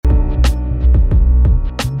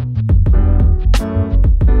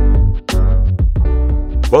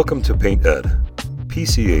Welcome to Paint Ed.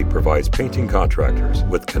 PCA provides painting contractors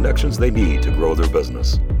with connections they need to grow their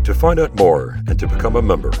business. To find out more and to become a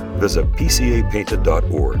member, visit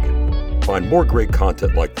pcapainted.org. Find more great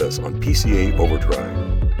content like this on PCA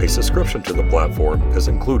Overdrive. A subscription to the platform is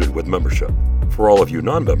included with membership. For all of you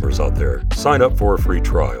non-members out there, sign up for a free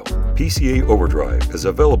trial. PCA Overdrive is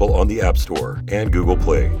available on the App Store and Google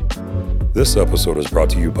Play. This episode is brought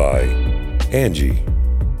to you by Angie,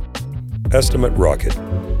 Estimate Rocket,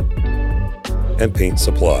 and Paint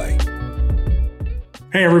Supply.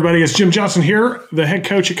 Hey everybody, it's Jim Johnson here, the head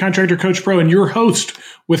coach at Contractor Coach Pro and your host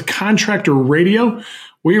with Contractor Radio.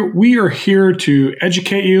 We are here to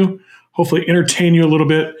educate you, hopefully entertain you a little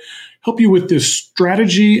bit, help you with this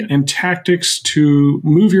strategy and tactics to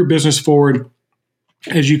move your business forward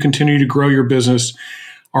as you continue to grow your business.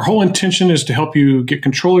 Our whole intention is to help you get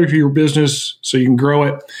control of your business so you can grow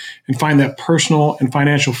it and find that personal and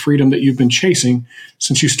financial freedom that you've been chasing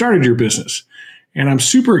since you started your business. And I'm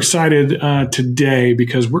super excited today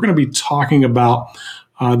because we're going to be talking about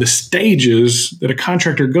the stages that a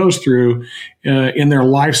contractor goes through in their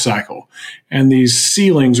life cycle and these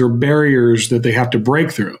ceilings or barriers that they have to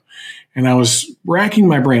break through. And I was racking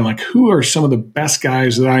my brain, like, who are some of the best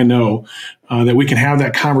guys that I know that we can have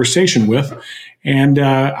that conversation with? And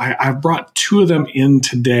I brought two of them in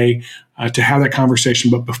today to have that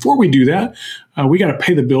conversation. But before we do that, we got to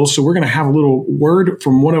pay the bills. So we're going to have a little word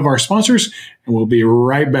from one of our sponsors, and we'll be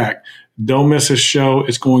right back. Don't miss this show.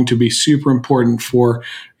 It's going to be super important for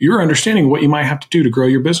your understanding what you might have to do to grow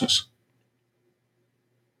your business.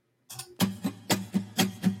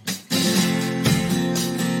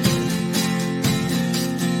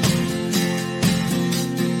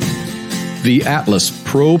 The Atlas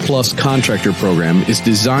Pro Plus Contractor Program is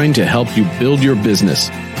designed to help you build your business.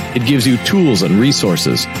 It gives you tools and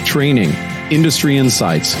resources, training, industry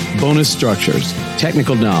insights, bonus structures,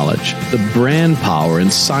 technical knowledge, the brand power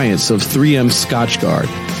and science of 3M Scotchgard,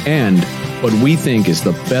 and what we think is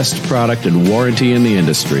the best product and warranty in the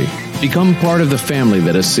industry. Become part of the family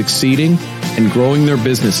that is succeeding and growing their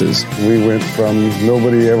businesses. We went from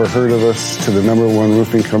nobody ever heard of us to the number one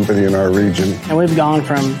roofing company in our region. And we've gone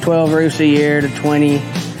from 12 roofs a year to 20,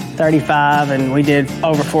 35, and we did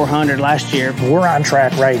over 400 last year. We're on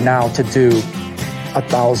track right now to do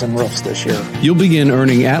 1,000 roofs this year. You'll begin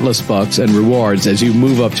earning Atlas bucks and rewards as you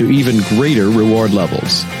move up to even greater reward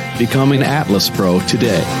levels. Become an Atlas Pro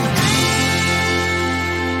today.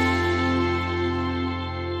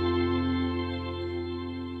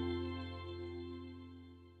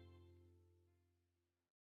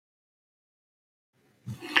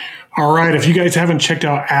 All right, if you guys haven't checked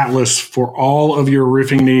out Atlas for all of your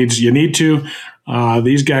roofing needs, you need to.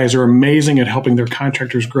 These guys are amazing at helping their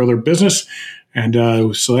contractors grow their business.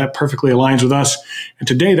 And so that perfectly aligns with us. And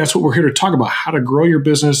today, that's what we're here to talk about, how to grow your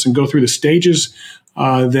business and go through the stages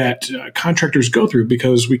that contractors go through,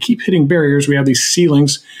 because we keep hitting barriers. We have these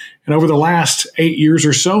ceilings. And over the last 8 years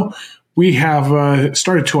or so, we have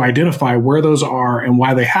started to identify where those are and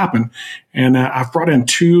why they happen. And I've brought in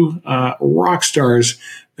two rock stars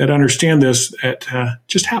that understand this that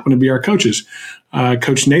just happen to be our coaches.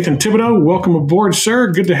 Coach Nathan Thibodeau, welcome aboard, sir.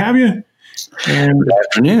 Good to have you. And good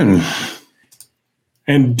afternoon.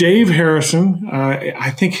 And Dave Harrison, I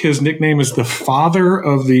think his nickname is the father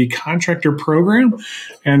of the contractor program.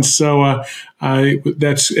 And so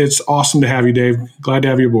it's awesome to have you, Dave. Glad to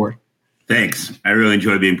have you aboard. Thanks. I really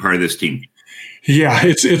enjoy being part of this team. Yeah,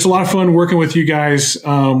 it's a lot of fun working with you guys.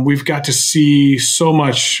 We've got to see so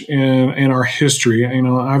much in our history. You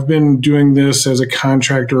know, I've been doing this as a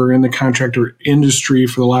contractor in the contractor industry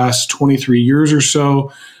for the last 23 years or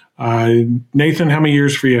so. Nathan, how many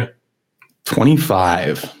years for you?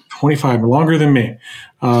 25. 25, longer than me,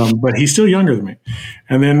 but he's still younger than me.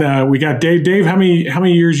 And then we got Dave. Dave, how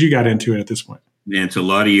many years you got into it at this point? Man, it's a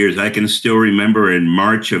lot of years. I can still remember in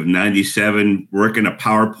March of 97 working a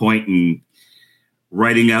PowerPoint and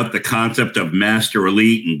writing out the concept of Master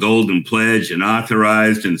Elite and Golden Pledge and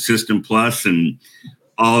Authorized and System Plus and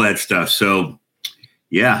all that stuff. So,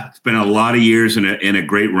 yeah, it's been a lot of years and a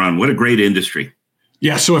great run. What a great industry.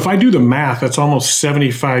 Yeah, so if I do the math, that's almost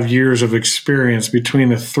 75 years of experience between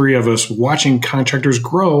the three of us watching contractors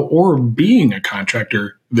grow or being a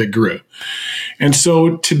contractor that grew. And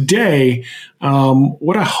so today,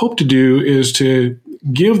 what I hope to do is to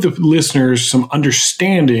give the listeners some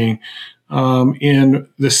understanding in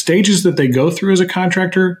the stages that they go through as a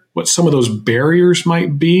contractor, what some of those barriers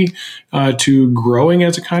might be to growing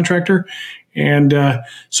as a contractor. And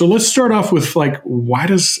so let's start off with, like, why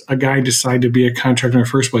does a guy decide to be a contractor in the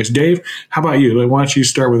first place? Dave, how about you? Why don't you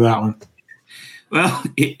start with that one? Well,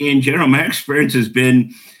 in general, my experience has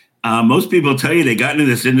been Most people tell you they got into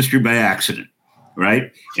this industry by accident,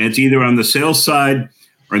 right? And it's either on the sales side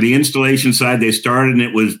or the installation side. They started and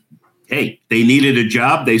it was, hey, they needed a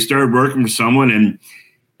job. They started working for someone. And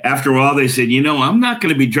after a while, they said, I'm not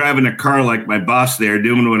going to be driving a car like my boss there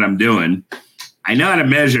doing what I'm doing. I know how to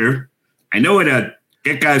measure. I know how to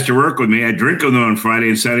get guys to work with me. I drink with them on Friday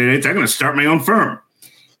and Saturday nights. I'm going to start my own firm.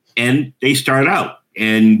 And they start out.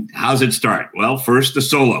 And how's it start? Well, first, the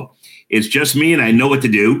solo. It's just me and I know what to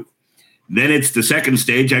do. Then it's the second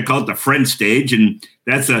stage. I call it the friend stage. And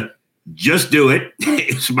that's a just do it.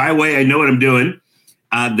 It's my way. I know what I'm doing.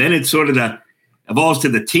 Then it's sort of evolves to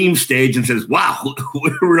the team stage and says, wow,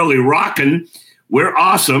 we're really rocking. We're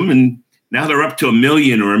awesome. And now they're up to 1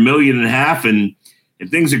 million or 1.5 million and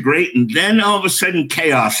things are great. And then all of a sudden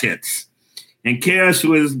chaos hits. And chaos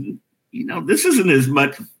was, this isn't as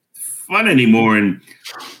much fun anymore. And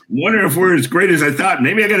wonder if we're as great as I thought.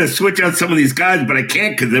 Maybe I got to switch out some of these guys, but I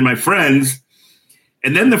can't because they're my friends.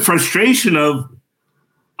 And then the frustration of,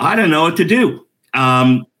 I don't know what to do.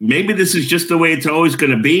 Maybe this is just the way it's always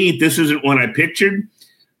going to be. This isn't what I pictured.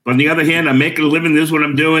 But on the other hand, I'm making a living. This is what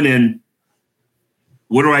I'm doing. And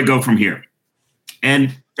where do I go from here?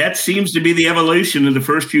 And that seems to be the evolution in the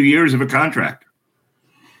first few years of a contractor.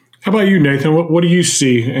 How about you, Nathan? What do you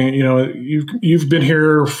see? And, you've been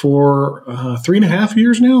here for 3.5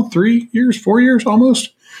 years now, 3 years, 4 years almost.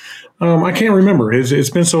 I can't remember. It's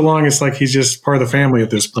been so long. It's like he's just part of the family at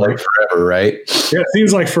this point. Like forever, right? Yeah, it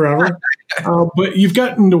seems like forever. But you've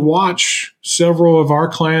gotten to watch several of our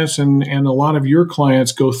clients and a lot of your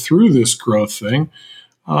clients go through this growth thing.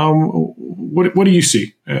 What do you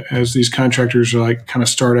see as these contractors kind of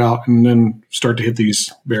start out and then start to hit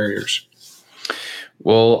these barriers?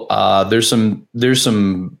 Well, there's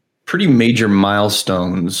some pretty major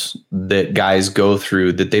milestones that guys go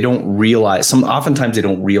through that they don't realize. Oftentimes they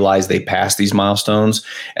don't realize they passed these milestones,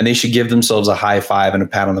 and they should give themselves a high five and a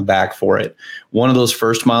pat on the back for it. One of those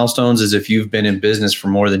first milestones is if you've been in business for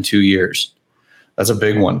more than 2 years. That's a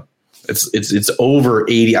big one. It's over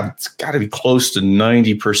 80. It's got to be close to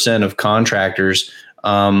 90% of contractors.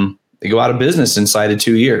 They go out of business inside of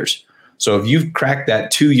 2 years. So if you've cracked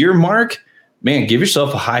that 2-year mark, man, give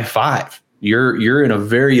yourself a high five. You're in a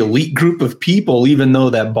very elite group of people, even though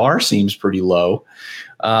that bar seems pretty low.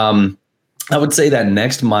 I would say that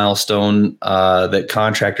next milestone that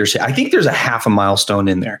contractors, I think there's a half a milestone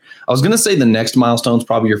in there. I was going to say the next milestone is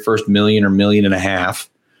probably your first 1 million or 1.5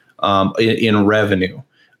 million in revenue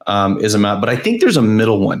is amount, but I think there's a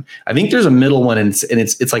middle one. And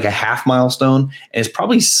it's like a half milestone, and it's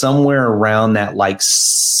probably somewhere around that like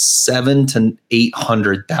 700,000 to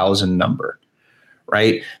 800,000 number.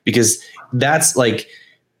 Right? Because that's like,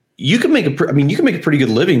 you can make a pretty good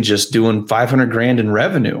living just doing 500,000 in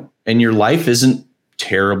revenue, and your life isn't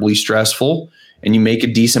terribly stressful and you make a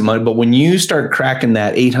decent money. But when you start cracking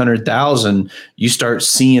that 800,000, you start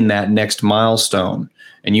seeing that next milestone,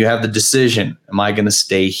 and you have the decision: am I going to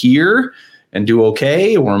stay here and do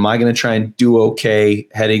okay, or am I going to try and do okay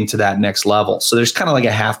heading to that next level? So there's kind of like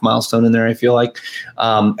a half milestone in there, I feel like.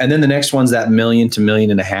 And then the next one's that 1 million to 1.5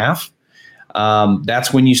 million.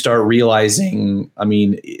 That's when you start realizing,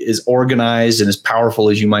 as organized and as powerful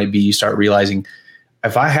as you might be, you start realizing,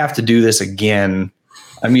 if I have to do this again,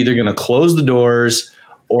 I'm either going to close the doors,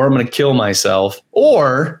 or I'm going to kill myself,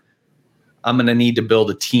 or I'm going to need to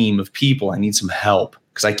build a team of people. I need some help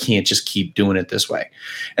because I can't just keep doing it this way.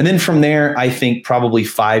 And then from there, I think probably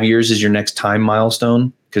 5 years is your next time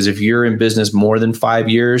milestone. Because if you're in business more than 5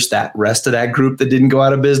 years, that rest of that group that didn't go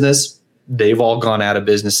out of business, they've all gone out of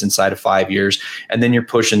business inside of 5 years. And then you're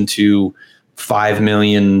pushing to 5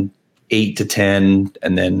 million, 8 to 10,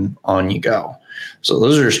 and then on you go. So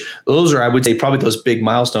those are, I would say, probably those big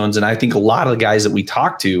milestones. And I think a lot of the guys that we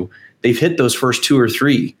talk to, they've hit those first 2 or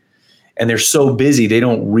 3, and they're so busy, they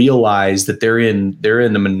don't realize that they're in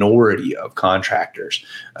the minority of contractors.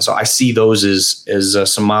 So I see those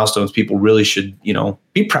as some milestones people really should,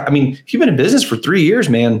 be proud. If you've been in business for 3 years,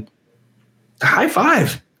 man, high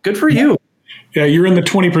five. Good for you. Yeah, you're in the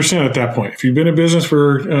 20% at that point. If you've been in business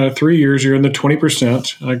for 3 years, you're in the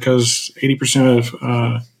 20% because 80%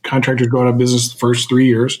 of contractors go out of business the first 3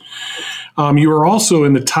 years. You are also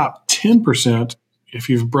in the top 10% if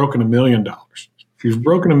you've broken $1 million. If you've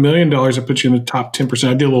broken $1 million, it puts you in the top 10%.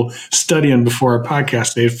 I did a little studying before our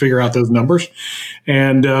podcast today to figure out those numbers.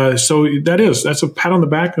 And so that's a pat on the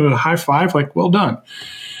back and a high five, like, well done.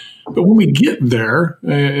 But when we get there,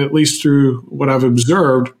 at least through what I've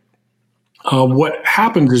observed, what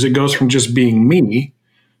happens is it goes from just being me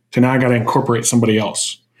to now I got to incorporate somebody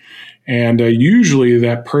else. And usually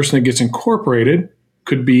that person that gets incorporated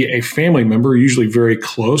could be a family member, usually very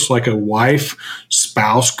close, like a wife,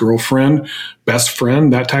 spouse, girlfriend, best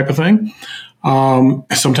friend, that type of thing.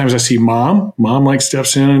 Sometimes I see mom like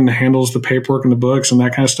steps in and handles the paperwork and the books and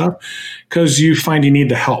that kind of stuff, because you find you need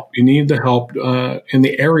the help. You need the help in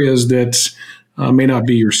the areas that may not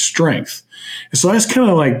be your strength. And so that's kind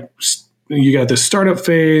of like, you got the startup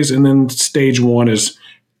phase, and then stage one is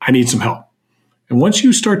I need some help. And once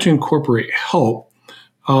you start to incorporate help,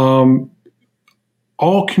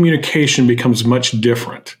 all communication becomes much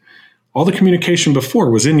different. All the communication before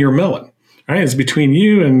was in your melon, right? It's between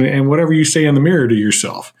you and whatever you say in the mirror to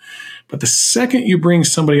yourself. But the second you bring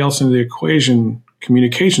somebody else into the equation,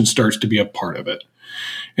 communication starts to be a part of it.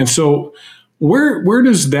 And so where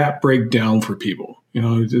does that break down for people? You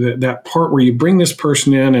know, that part where you bring this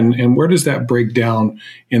person in, and where does that break down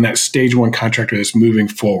in that stage one contractor that's moving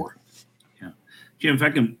forward? Yeah. Jim, if I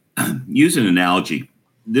can use an analogy,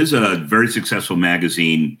 there's a very successful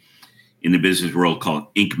magazine in the business world called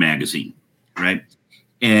Inc. magazine, right?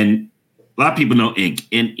 And a lot of people know Inc.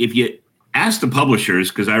 And if you ask the publishers,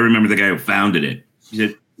 because I remember the guy who founded it, he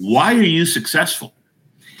said, "Why are you successful?"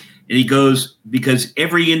 And he goes, "Because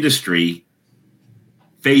every industry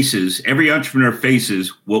every entrepreneur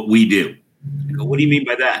faces what we do." I go, "What do you mean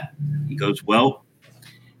by that?" He goes, "Well,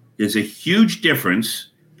 there's a huge difference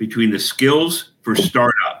between the skills for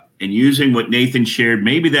startup and using what Nathan shared.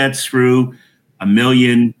 Maybe that's through $1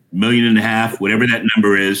 million, $1.5 million, whatever that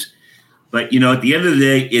number is. But, you know, at the end of the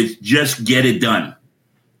day, it's just get it done.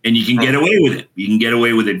 And you can get away with it. You can get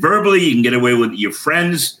away with it verbally. You can get away with your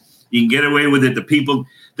friends. You can get away with it. The people,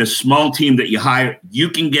 the small team that you hire, you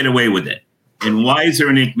can get away with it. And why is there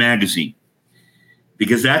an Inc. magazine?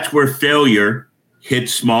 Because that's where failure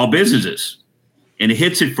hits small businesses. And it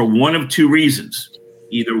hits it for one of two reasons.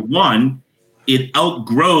 Either one, it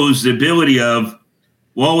outgrows the ability of,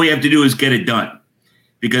 well, all we have to do is get it done.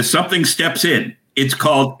 Because something steps in. It's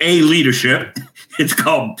called A, leadership. It's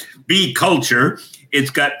called B, culture.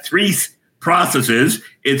 It's got 3 processes.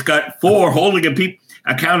 It's got 4, holding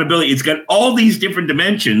accountability. It's got all these different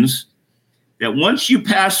dimensions that once you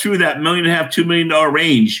pass through that $1.5 million, $2 million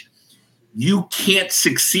range, you can't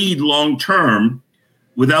succeed long-term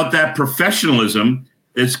without that professionalism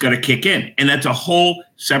that's going to kick in. And that's a whole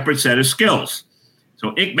separate set of skills.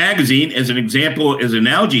 So Inc. magazine, as an example, as an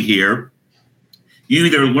analogy here, you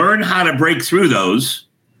either learn how to break through those,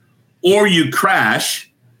 or you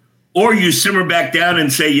crash, or you simmer back down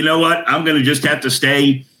and say, you know what, I'm going to just have to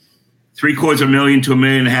stay $750,000 to $1.5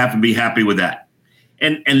 million and be happy with that.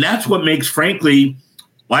 And that's what makes, frankly,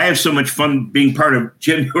 why I have so much fun being part of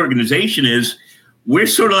Jim's organization is we're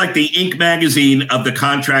sort of like the Inc. magazine of the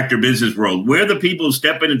contractor business world. We're the people who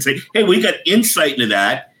step in and say, hey, we got insight into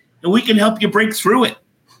that, and we can help you break through it.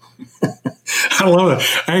 I love it.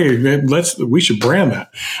 Hey, we should brand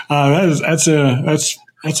that. That's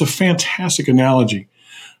a fantastic analogy.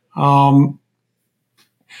 I've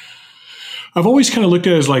always kind of looked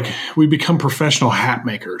at it as like we become professional hat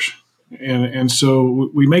makers. And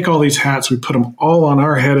so we make all these hats, we put them all on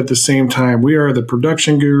our head at the same time. We are the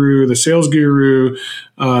production guru, the sales guru,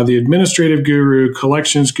 the administrative guru,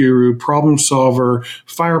 collections guru, problem solver,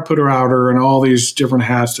 fire putter outer, and all these different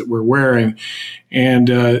hats that we're wearing. And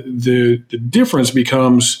the difference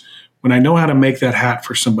becomes when I know how to make that hat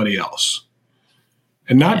for somebody else.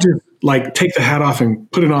 And not just like take the hat off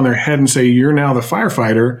and put it on their head and say, you're now the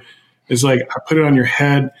firefighter. It's like I put it on your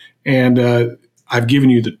head and I've given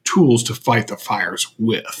you the tools to fight the fires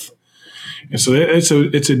with. And so it's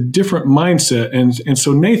a different mindset. And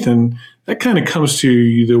so, Nathan, that kind of comes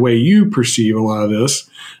to the way you perceive a lot of this.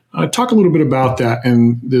 Talk a little bit about that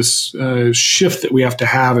and this shift that we have to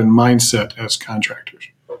have in mindset as contractors.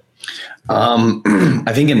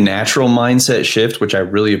 I think a natural mindset shift, which I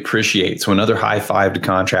really appreciate. So another high five to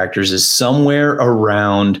contractors is somewhere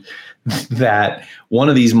around that. One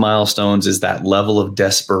of these milestones is that level of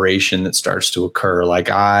desperation that starts to occur. Like,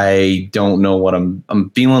 I don't know what I'm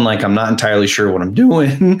feeling like I'm not entirely sure what I'm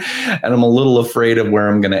doing. And I'm a little afraid of where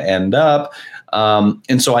I'm going to end up.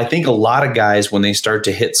 And so I think a lot of guys, when they start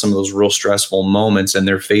to hit some of those real stressful moments and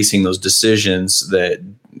they're facing those decisions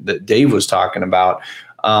that Dave was talking about,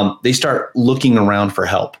 they start looking around for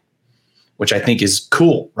help, which I think is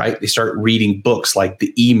cool, right? They start reading books like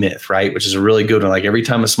The E-Myth, right? Which is a really good one. Like every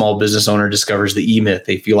time a small business owner discovers The E-Myth,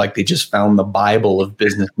 they feel like they just found the Bible of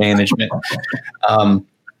business management,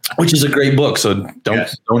 which is a great book. So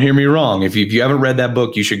don't hear me wrong. If you haven't read that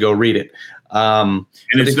book, you should go read it. And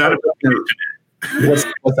it's not about the internet.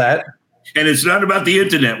 What's that? And it's not about the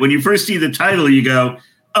internet. When you first see the title, you go,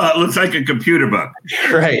 oh, it looks like a computer book.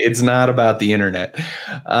 Right. It's not about the internet.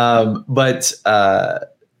 But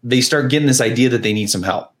they start getting this idea that they need some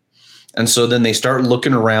help. And so then they start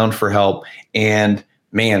looking around for help. And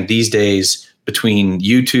man, these days, between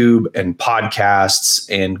YouTube and podcasts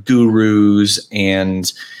and gurus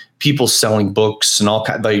and people selling books and all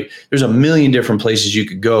kinds, like there's a million different places you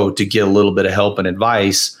could go to get a little bit of help and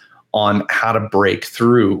advice on how to break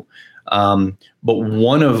through. But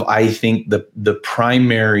one of, I think, the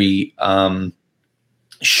primary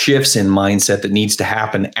shifts in mindset that needs to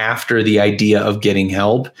happen after the idea of getting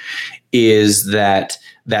help is that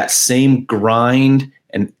same grind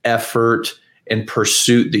and effort and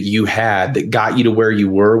pursuit that you had that got you to where you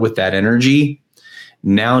were with that energy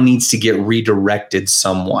now needs to get redirected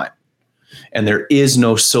somewhat. And there is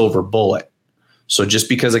no silver bullet. So just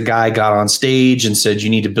because a guy got on stage and said you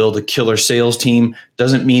need to build a killer sales team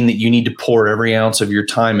doesn't mean that you need to pour every ounce of your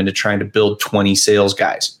time into trying to build 20 sales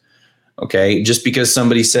guys. Okay. Just because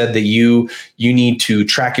somebody said that you need to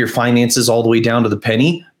track your finances all the way down to the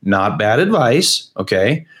penny, not bad advice.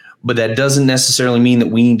 Okay. But that doesn't necessarily mean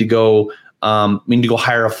that we need to go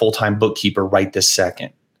hire a full-time bookkeeper right this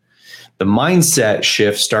second. The mindset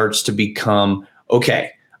shift starts to become,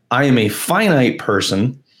 okay, I am a finite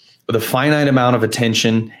person with a finite amount of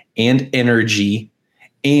attention and energy,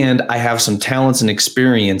 and I have some talents and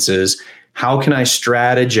experiences. How can I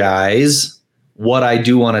strategize what I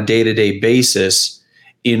do on a day-to-day basis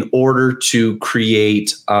in order to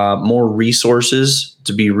create more resources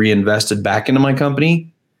to be reinvested back into my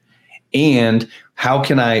company? And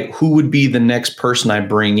who would be the next person I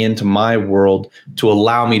bring into my world to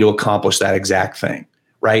allow me to accomplish that exact thing,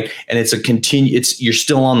 right? And you're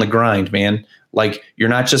still on the grind, man. Like, you're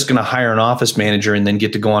not just going to hire an office manager and then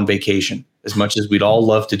get to go on vacation, as much as we'd all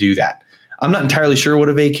love to do that. I'm not entirely sure what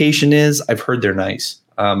a vacation is. I've heard they're nice.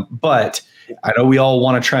 But I know we all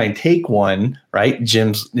want to try and take one, right?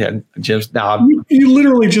 Jim's now. You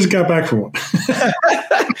literally just got back from one.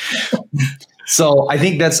 So I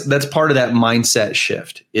think that's part of that mindset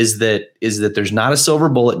shift is that there's not a silver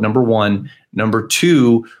bullet, number one. Number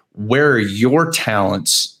two, where are your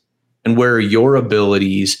talents and where are your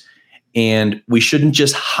abilities? And we shouldn't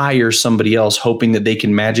just hire somebody else hoping that they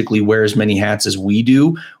can magically wear as many hats as we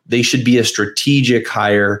do. They should be a strategic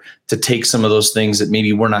hire to take some of those things that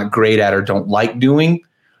maybe we're not great at or don't like doing,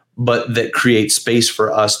 but that create space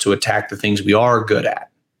for us to attack the things we are good at.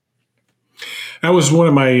 That was one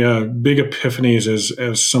of my big epiphanies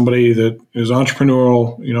as somebody that is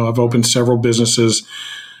entrepreneurial. You know, I've opened several businesses.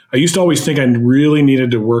 I used to always think I really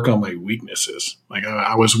needed to work on my weaknesses. Like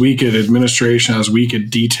I was weak at administration. I was weak at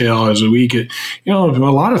detail. I was weak at, a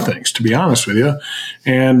lot of things, to be honest with you.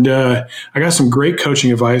 And I got some great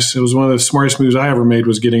coaching advice. It was one of the smartest moves I ever made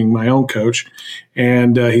was getting my own coach.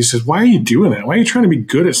 And he says, why are you doing that? Why are you trying to be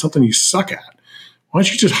good at something you suck at? Why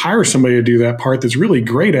don't you just hire somebody to do that part that's really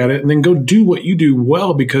great at it and then go do what you do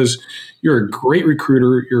well, because you're a great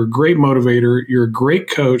recruiter, you're a great motivator, you're a great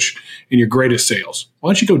coach, and you're great at sales. Why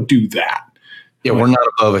don't you go do that? Yeah, we're not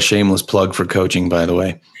above a shameless plug for coaching, by the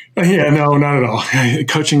way. Yeah, no, not at all.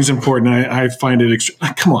 Coaching is important. I find it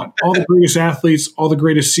come on. All the greatest athletes, all the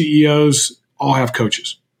greatest CEOs all have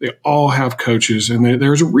coaches. They all have coaches, and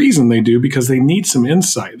there's a reason they do, because they need some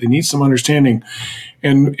insight. They need some understanding.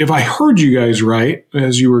 And if I heard you guys right,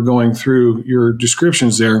 as you were going through your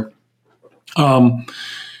descriptions there,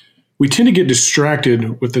 we tend to get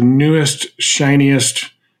distracted with the newest,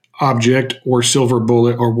 shiniest object or silver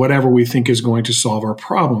bullet or whatever we think is going to solve our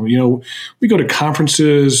problem. We go to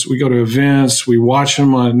conferences, we go to events, we watch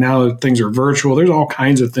them on, now that things are virtual. There's all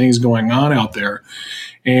kinds of things going on out there.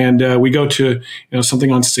 And we go to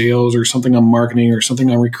something on sales or something on marketing or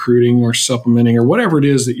something on recruiting or supplementing or whatever it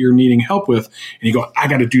is that you're needing help with. And you go, I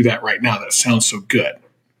got to do that right now. That sounds so good.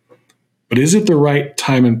 But is it the right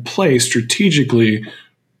time and place strategically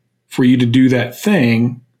for you to do that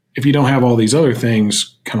thing if you don't have all these other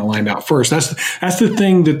things kind of lined out first? That's the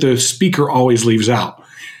thing that the speaker always leaves out.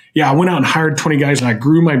 Yeah, I went out and hired 20 guys and I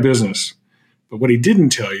grew my business. But what he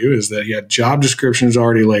didn't tell you is that he had job descriptions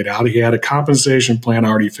already laid out. He had a compensation plan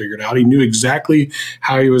already figured out. He knew exactly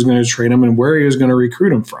how he was going to train them and where he was going to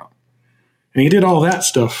recruit them from. And he did all that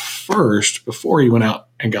stuff first before he went out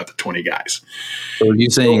and got the 20 guys. So are you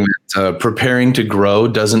saying that preparing to grow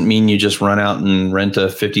doesn't mean you just run out and rent a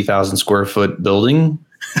 50,000 square foot building?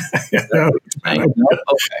 Okay.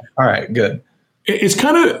 All right, good.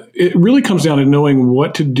 It really comes down to knowing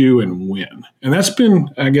what to do and when. And that's been,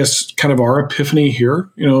 I guess, kind of our epiphany here.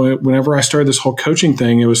 Whenever I started this whole coaching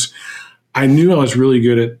thing, I knew I was really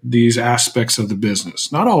good at these aspects of the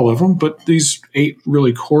business. Not all of them, but these 8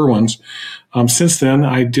 really core ones. Since then,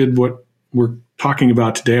 I did what we're talking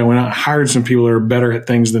about today. I went out and hired some people that are better at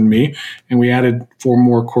things than me, and we added 4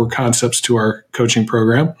 more core concepts to our coaching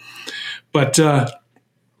program. But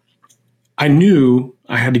I knew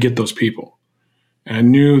I had to get those people. And I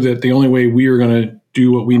knew that the only way we were going to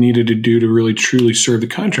do what we needed to do to really truly serve the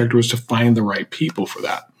contractor was to find the right people for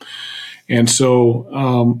that. And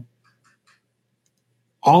so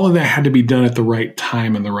all of that had to be done at the right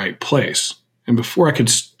time and the right place. And before I could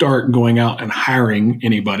start going out and hiring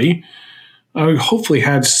anybody, I hopefully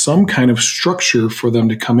had some kind of structure for them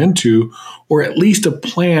to come into, or at least a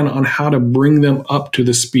plan on how to bring them up to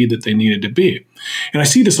the speed that they needed to be. And I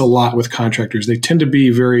see this a lot with contractors. They tend to be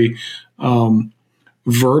very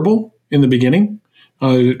verbal in the beginning.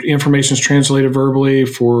 Information is translated verbally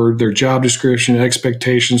for their job description,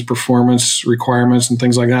 expectations, performance requirements, and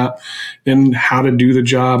things like that. Then how to do the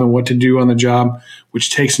job and what to do on the job, which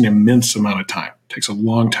takes an immense amount of time. It takes a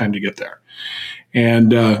long time to get there.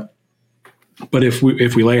 And but if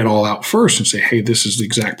we lay it all out first and say, hey, this is the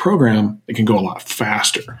exact program, it can go a lot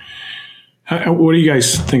faster. What do you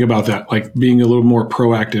guys think about that? Like being a little more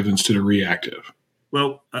proactive instead of reactive?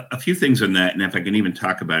 Well, a few things on that, and if I can even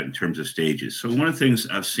talk about it in terms of stages. So one of the things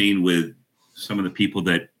I've seen with some of the people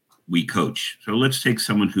that we coach. So let's take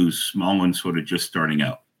someone who's small and sort of just starting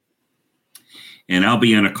out. And I'll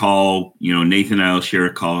be on a call, Nathan and I will share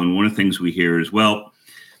a call. And one of the things we hear is, well,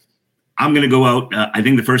 I'm going to go out. I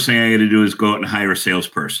think the first thing I got to do is go out and hire a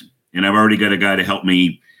salesperson. And I've already got a guy to help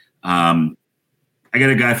me. I got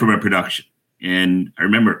a guy for my production. And I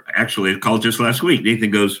remember actually a call just last week.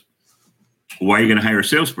 Nathan goes, why are you going to hire a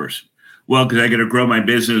salesperson? Well, because I got to grow my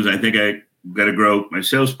business. I think I got to grow my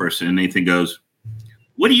salesperson. And Nathan goes,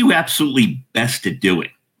 what are you absolutely best at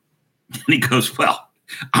doing? And he goes, well,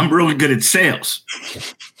 I'm really good at sales.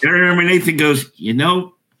 And I remember Nathan goes,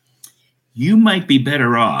 you might be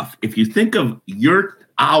better off if you think of your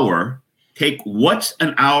hour, take what's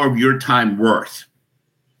an hour of your time worth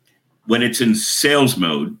when it's in sales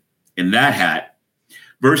mode in that hat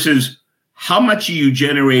versus how much are you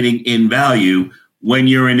generating in value when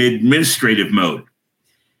you're in administrative mode.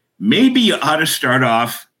 Maybe you ought to start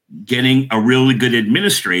off getting a really good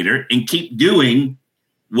administrator and keep doing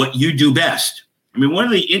what you do best. I mean, one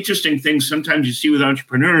of the interesting things sometimes you see with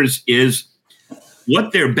entrepreneurs is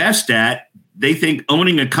what they're best at. They think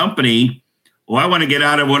owning a company, I want to get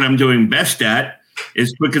out of what I'm doing best at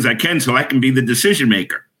as quick as I can so I can be the decision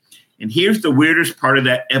maker. And here's the weirdest part of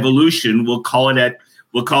that evolution. We'll call it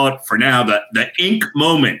for now the ink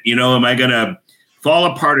moment. Am I going to fall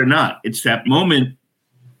apart or not? It's that moment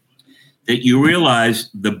that you realize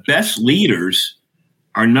the best leaders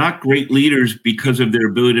are not great leaders because of their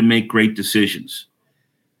ability to make great decisions.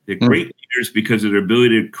 They're great leaders because of their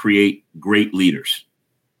ability to create great leaders.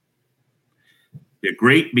 They're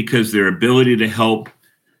great because their ability to help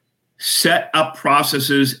set up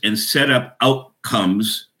processes and set up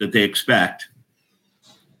outcomes that they expect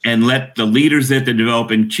and let the leaders that they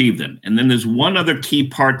develop achieve them. And then there's one other key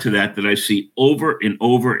part to that I see over and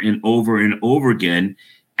over and over and over again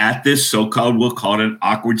at this so-called, we'll call it an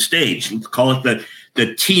awkward stage. We'll call it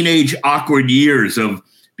the teenage awkward years of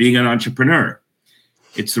being an entrepreneur.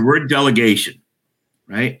 It's the word delegation,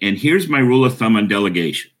 right? And here's my rule of thumb on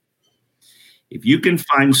delegation. If you can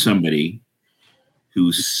find somebody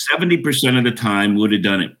who 70% of the time would have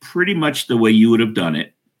done it pretty much the way you would have done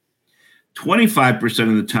it, 25%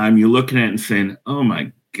 of the time you're looking at it and saying, oh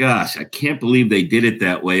my gosh, I can't believe they did it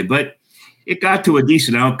that way, but it got to a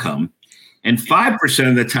decent outcome. And 5%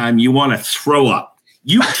 of the time you want to throw up.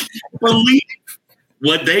 You can't believe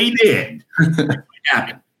what they did. What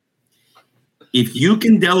happened? If you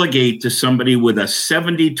can delegate to somebody with a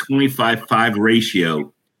 70-25-5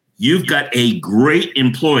 ratio, you've got a great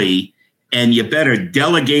employee, and you better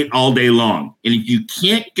delegate all day long. And if you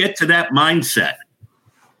can't get to that mindset,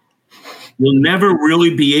 you'll never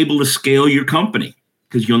really be able to scale your company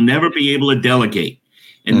because you'll never be able to delegate.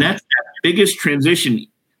 And that's the biggest transition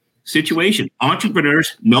situation.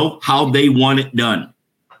 Entrepreneurs know how they want it done.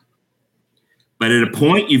 But at a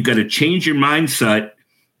point, you've got to change your mindset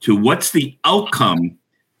to what's the outcome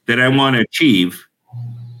that I want to achieve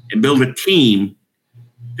and build a team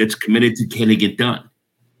that's committed to getting it done.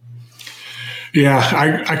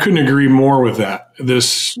 Yeah, I couldn't agree more with that.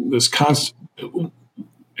 This constant, and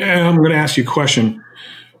I'm going to ask you a question.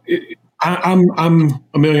 I'm $1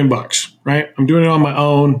 million, right? I'm doing it on my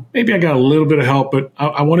own. Maybe I got a little bit of help, but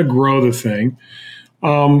I want to grow the thing.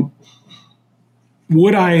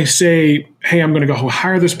 Would I say, hey, I'm going to go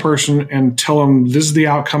hire this person and tell them this is the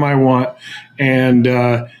outcome I want, and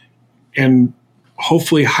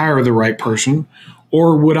hopefully hire the right person?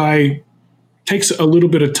 Or would I take a little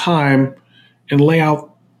bit of time and lay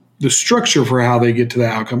out the structure for how they get to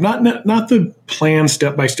that outcome? Not the plan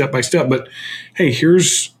step by step by step, but hey,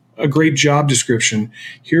 here's a great job description.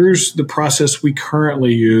 Here's the process we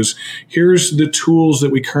currently use. Here's the tools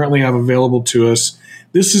that we currently have available to us.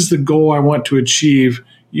 This is the goal I want to achieve.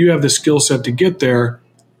 You have the skill set to get there.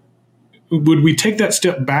 Would we take that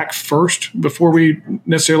step back first before we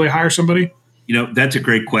necessarily hire somebody? That's a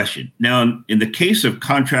great question. Now, in the case of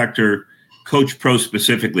Contractor Coach Pro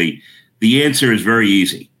specifically, the answer is very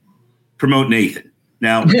easy. Promote Nathan.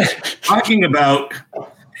 Now, talking about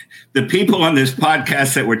the people on this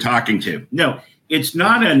podcast that we're talking to, no, it's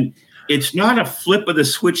not a flip of the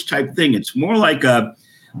switch type thing. It's more like a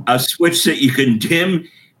switch that you can dim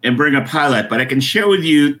and bring up highlight. But I can share with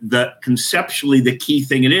you conceptually the key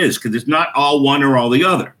thing it is, because it's not all one or all the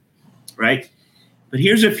other, right? But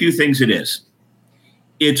here's a few things it is.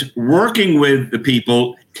 It's working with the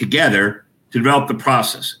people together to develop the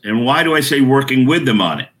process. And why do I say working with them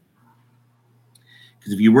on it?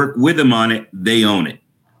 Because if you work with them on it, they own it.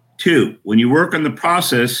 2, when you work on the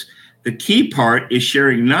process, the key part is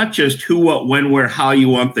sharing not just who, what, when, where, how you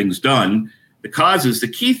want things done, the causes. The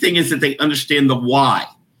key thing is that they understand the why.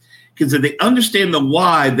 Because if they understand the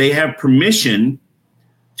why, they have permission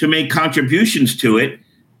to make contributions to it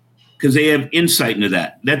because they have insight into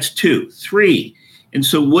that. That's 2. 3, and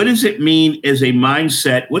so what does it mean as a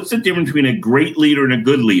mindset? What's the difference between a great leader and a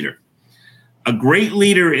good leader? A great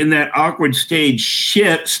leader in that awkward stage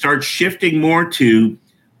starts shifting more to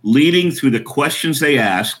leading through the questions they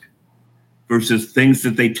ask versus things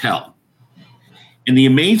that they tell. And the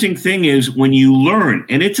amazing thing is when you learn,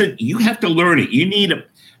 and you have to learn it.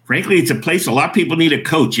 Frankly, it's a place a lot of people need a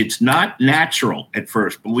coach. It's not natural at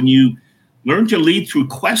first, but when you learn to lead through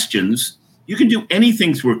questions, you can do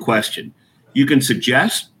anything through a question. You can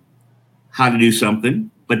suggest how to do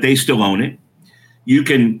something, but they still own it. You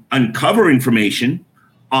can uncover information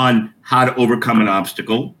on how to overcome an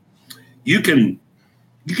obstacle. You can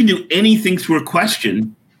do anything through a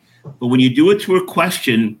question, but when you do it through a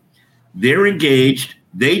question, they're engaged,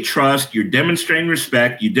 they trust, you're demonstrating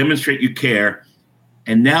respect, you demonstrate you care,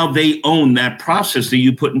 and now they own that process that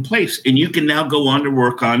you put in place. And you can now go on to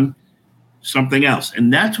work on something else.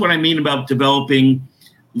 And that's what I mean about developing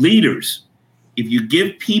leaders. If you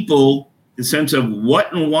give people the sense of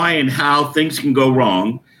what and why and how things can go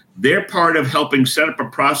wrong, they're part of helping set up a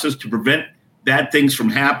process to prevent bad things from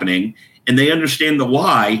happening, and they understand the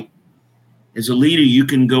why. As a leader, you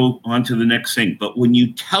can go on to the next thing. But when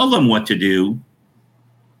you tell them what to do,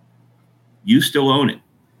 you still own it.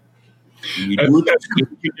 When you do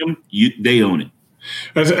it, they own it.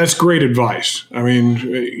 That's great advice. I mean,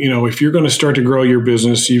 if you're going to start to grow your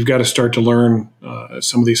business, you've got to start to learn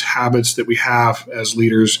some of these habits that we have as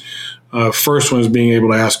leaders. First one is being able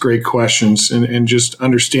to ask great questions and just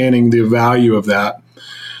understanding the value of that.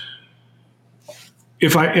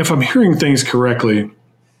 If I'm hearing things correctly,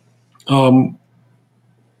 I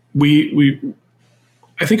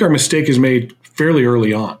think our mistake is made fairly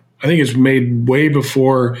early on. I think it's made way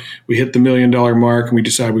before we hit the $1 million mark and we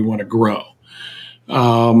decide we want to grow.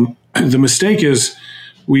 The mistake is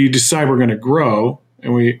we decide we're going to grow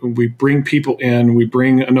and we bring people in, we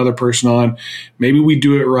bring another person on. Maybe we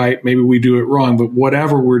do it right, maybe we do it wrong, but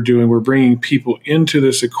whatever we're doing, we're bringing people into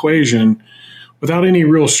this equation without any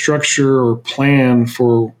real structure or plan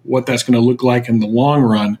for what that's going to look like in the long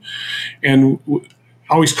run. And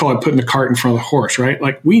I always call it putting the cart in front of the horse, right?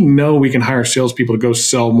 Like we know we can hire salespeople to go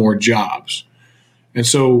sell more jobs. And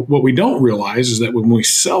so what we don't realize is that when we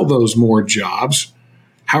sell those more jobs,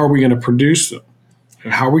 how are we going to produce them?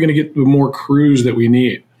 How are we going to get the more crews that we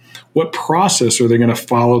need? What process are they going to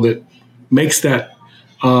follow that makes that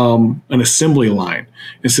an assembly line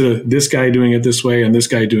instead of this guy doing it this way and this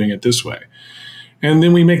guy doing it this way? And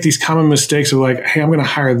then we make these common mistakes of like, hey, I'm going to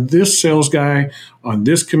hire this sales guy on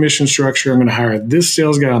this commission structure. I'm going to hire this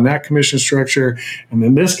sales guy on that commission structure. And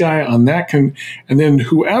then this guy on that. And then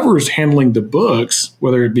whoever's handling the books,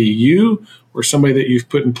 whether it be you or somebody that you've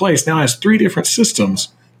put in place, now has 3 different systems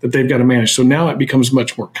that they've got to manage. So now it becomes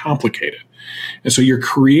much more complicated. And so you're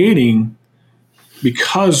creating,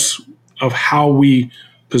 because of how we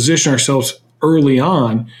position ourselves early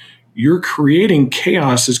on, you're creating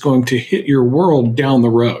chaos that's going to hit your world down the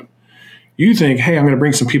road. You think, hey, I'm going to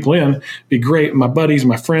bring some people in, be great, my buddies,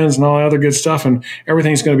 my friends, and all that other good stuff, and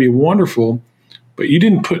everything's going to be wonderful. But you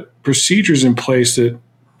didn't put procedures in place that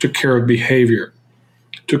took care of behavior,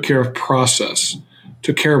 took care of process,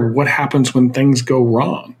 took care of what happens when things go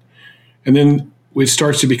wrong. And then it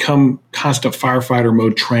starts to become constant firefighter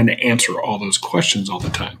mode, trying to answer all those questions all the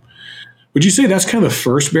time. Would you say that's kind of the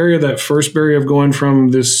first barrier, of going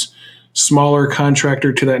from this smaller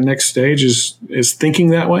contractor to that next stage is thinking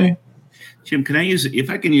that way? Jim, if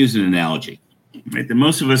I can use an analogy, right, that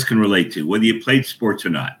most of us can relate to, whether you played sports or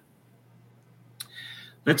not.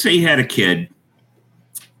 let's say you had a kid,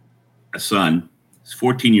 a son, he's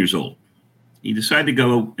 14 years old. He decided to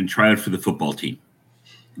go and try out for the football team.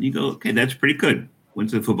 And you go, okay, that's pretty good. Went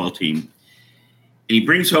to the football team. And he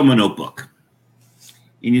brings home a notebook.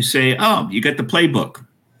 And you say, oh, you got the playbook,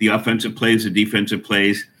 the offensive plays, the defensive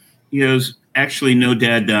plays. He goes, actually, no,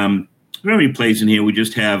 Dad, we don't have any plays in here. We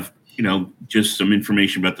just have, just some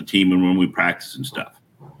information about the team and when we practice and stuff.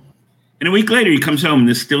 And a week later, he comes home and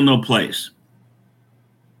there's still no plays.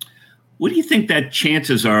 What do you think that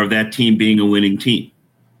chances are of that team being a winning team?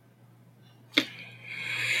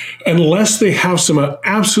 Unless they have some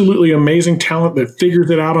absolutely amazing talent that figures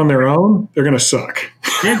it out on their own, they're going to suck.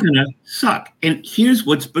 They're going to suck. And here's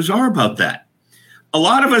what's bizarre about that. A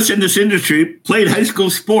lot of us in this industry played high school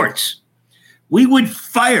sports. We would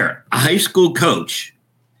fire a high school coach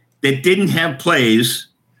that didn't have plays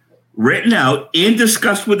written out and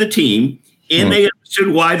discussed with the team, and they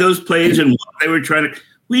understood why those plays and what they were trying to.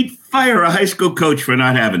 We'd fire a high school coach for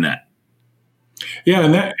not having that. Yeah,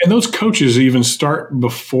 and those coaches even start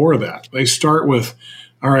before that. They start with,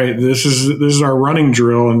 all right, this is our running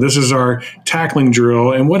drill, and this is our tackling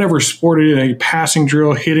drill, and whatever sport it is, a passing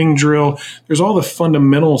drill, hitting drill. There's all the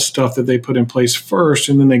fundamental stuff that they put in place first,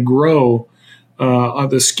 and then they grow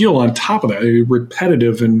the skill on top of that,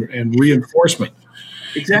 repetitive and reinforcement.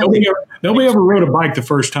 Exactly. Nobody ever rode a bike the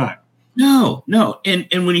first time. No.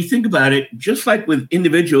 And when you think about it, just like with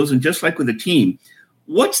individuals and just like with a team,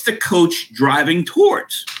 what's the coach driving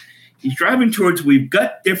towards? He's driving towards, we've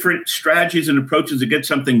got different strategies and approaches to get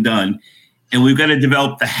something done, and we've got to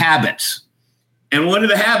develop the habits. And what are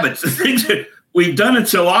the habits? The things that we've done it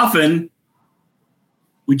so often,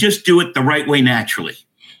 we just do it the right way naturally.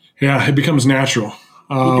 Yeah, it becomes natural.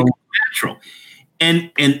 Natural.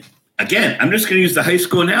 And again, I'm just going to use the high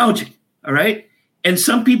school analogy, all right? And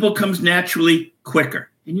some people comes naturally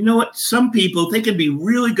quicker. And you know what? Some people, they can be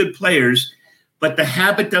really good players, but the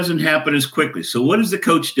habit doesn't happen as quickly. So what does the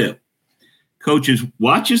coach do? Coaches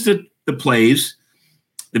watches the plays,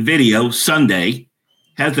 the video Sunday,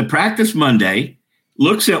 has the practice Monday,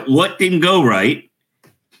 looks at what didn't go right.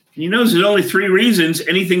 And he knows there's only 3 reasons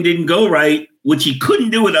anything didn't go right, which he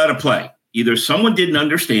couldn't do without a play. Either someone didn't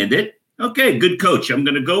understand it. Okay, good coach. I'm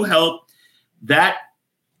going to go help that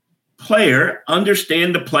player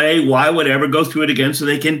understand the play, why, whatever, go through it again so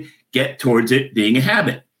they can get towards it being a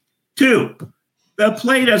habit. 2, the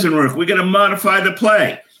play doesn't work. We got to modify the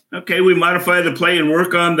play. Okay, we modify the play and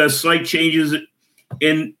work on the slight changes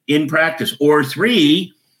in practice. Or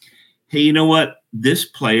 3, hey, you know what? This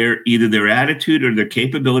player, either their attitude or their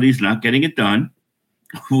capabilities not getting it done.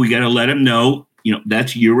 We got to let them know,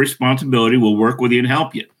 that's your responsibility. We'll work with you and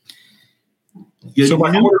help you. So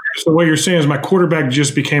what you're saying is my quarterback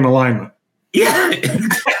just became a lineman. Yeah.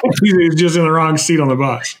 He's just in the wrong seat on the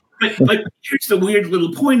bus. But here's the weird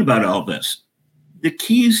little point about all this. The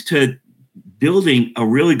keys to building a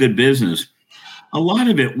really good business, a lot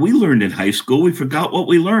of it we learned in high school. We forgot what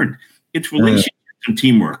we learned. It's relationships and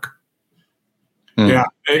teamwork. Yeah,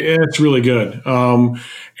 it's really good. And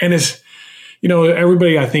it's,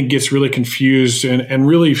 everybody I think gets really confused and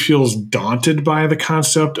really feels daunted by the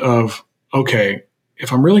concept of, okay,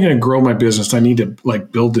 if I'm really going to grow my business, I need to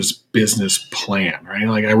build this business plan, right?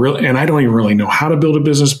 I don't even really know how to build a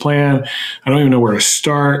business plan. I don't even know where to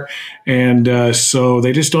start. And so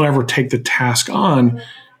they just don't ever take the task on,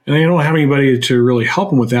 and they don't have anybody to really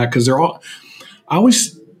help them with that because I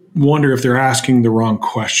always wonder if they're asking the wrong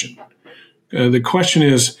question. The question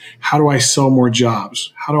is, how do I sell more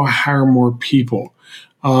jobs? How do I hire more people?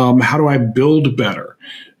 How do I build better?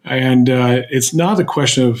 And it's not the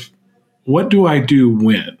question of, what do I do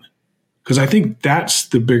when? Because I think that's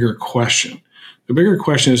the bigger question. The bigger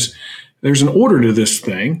question is, there's an order to this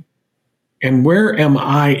thing, and where am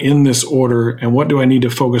I in this order, and what do I need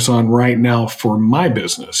to focus on right now for my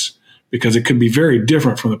business? Because it could be very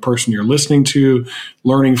different from the person you're listening to,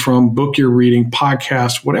 learning from, book you're reading,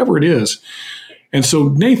 podcast, whatever it is. And so,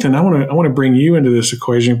 Nathan, I want to bring you into this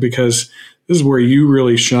equation because this is where you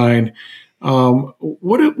really shine.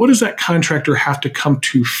 What does that contractor have to come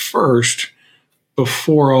to first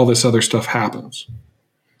before all this other stuff happens?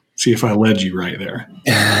 See if I led you right there.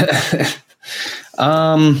 I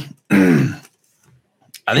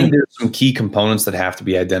think there's some key components that have to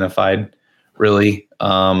be identified, really.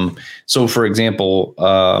 So, for example,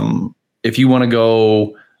 if you want to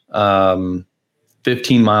go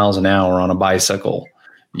 15 miles an hour on a bicycle,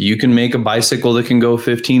 you can make a bicycle that can go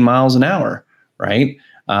 15 miles an hour, right?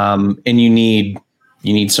 And you need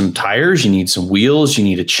some tires, you need some wheels, you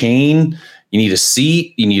need a chain, you need a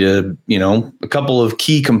seat, you need a couple of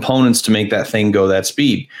key components to make that thing go that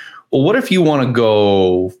speed. Well, what if you want to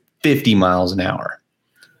go 50 miles an hour?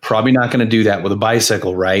 Probably not going to do that with a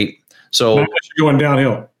bicycle, right? So not unless you're going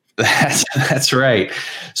downhill. That's right.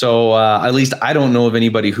 So at least I don't know of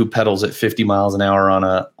anybody who pedals at 50 miles an hour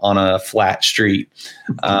on a flat street.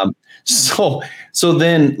 So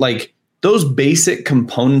then, like, those basic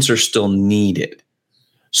components are still needed.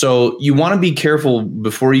 So you want to be careful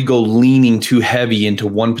before you go leaning too heavy into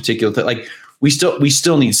one particular thing. Like, we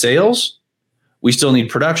still need sales, we still need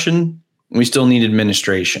production, and we still need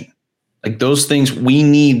administration. Like, those things, we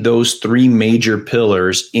need those three major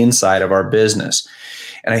pillars inside of our business.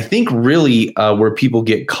 And I think really where people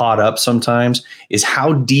get caught up sometimes is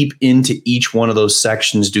how deep into each one of those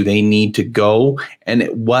sections do they need to go, and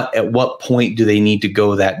at what point do they need to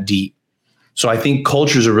go that deep. So I think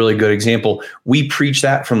culture is a really good example. We preach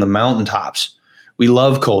that from the mountaintops. We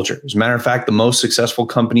love culture. As a matter of fact, the most successful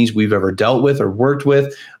companies we've ever dealt with or worked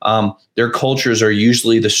with, their cultures are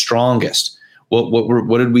usually the strongest.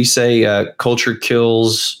 What did we say? Culture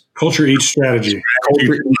kills. Culture eats strategy.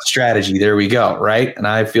 Culture eats strategy. There we go. Right. And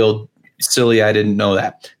I feel silly I didn't know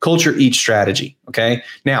that. Culture eats strategy. Okay.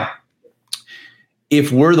 Now,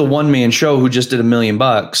 if we're the one-man show who just did $1 million,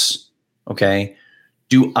 okay,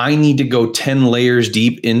 do I need to go 10 layers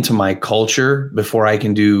deep into my culture before I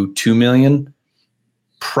can do 2 million?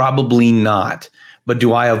 Probably not. But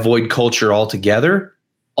do I avoid culture altogether?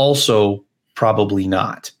 Also, probably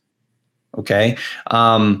not. Okay.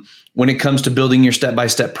 When it comes to building your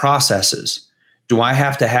step-by-step processes, do I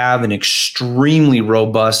have to have an extremely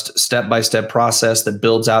robust step-by-step process that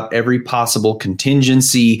builds out every possible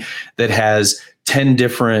contingency, that has 10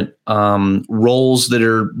 different roles that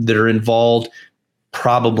are involved?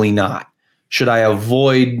 Probably not. Should I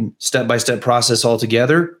avoid step-by-step process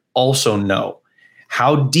altogether? Also, no.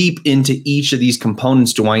 How deep into each of these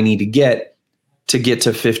components do I need to get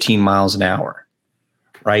to 15 miles an hour?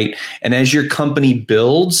 Right? And as your company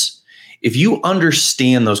builds, if you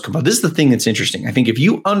understand those components, this is the thing that's interesting. I think if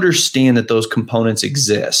you understand that those components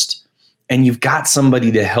exist, and you've got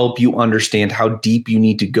somebody to help you understand how deep you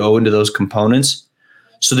need to go into those components,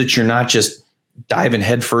 so that you're not just diving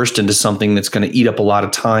headfirst into something that's going to eat up a lot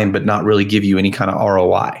of time but not really give you any kind of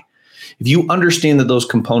ROI. If you understand that those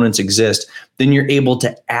components exist, then you're able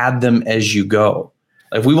to add them as you go.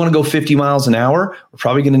 If we want to go 50 miles an hour, we're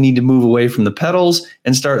probably going to need to move away from the pedals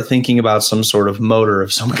and start thinking about some sort of motor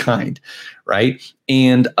of some kind, right?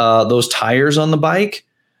 And those tires on that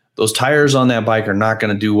bike are not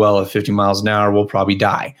going to do well at 50 miles an hour. We'll probably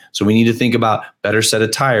die. So we need to think about better set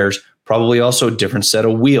of tires, probably also a different set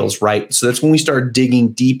of wheels, right? So that's when we start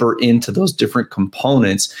digging deeper into those different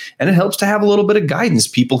components. And it helps to have a little bit of guidance,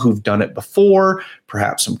 people who've done it before,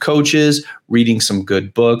 perhaps some coaches, reading some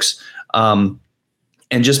good books.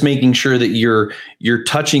 And just making sure that you're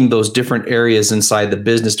touching those different areas inside the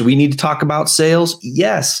business. Do we need to talk about sales?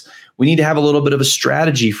 Yes. We need to have a little bit of a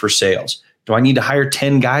strategy for sales. Do I need to hire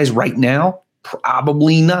 10 guys right now?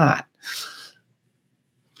 Probably not.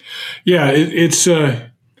 Yeah, it's the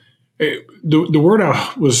word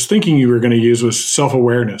I was thinking you were going to use was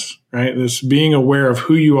self-awareness, right? This being aware of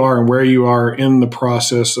who you are and where you are in the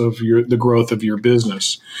process of the growth of your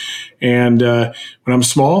business. And when I'm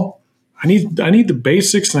small, I need the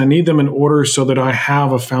basics, and I need them in order so that I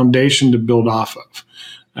have a foundation to build off of.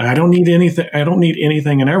 I don't need anything. I don't need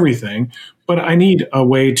anything and everything, but I need a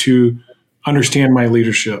way to understand my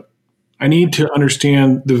leadership. I need to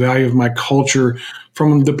understand the value of my culture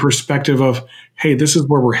from the perspective of, hey, this is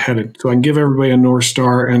where we're headed. So I can give everybody a North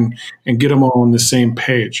Star and get them all on the same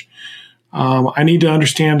page. I need to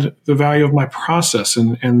understand the value of my process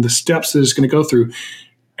and the steps that it's going to go through,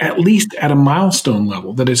 at least at a milestone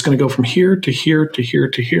level, that it's going to go from here to here to here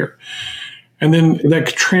to here. And then that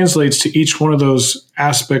translates to each one of those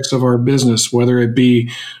aspects of our business, whether it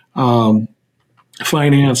be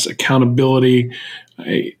finance, accountability,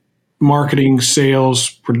 marketing, sales,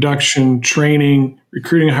 production, training,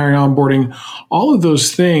 recruiting, hiring, onboarding, all of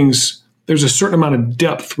those things. There's a certain amount of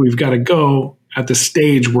depth we've got to go at the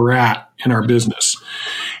stage we're at in our business.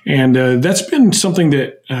 And that's been something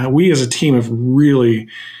that we as a team have really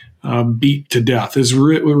beat to death. Is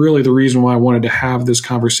really the reason why I wanted to have this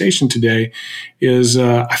conversation today. Is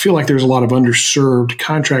I feel like there's a lot of underserved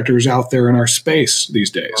contractors out there in our space these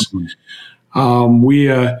days.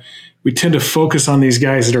 We tend to focus on these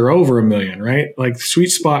guys that are over $1 million, right? Like the sweet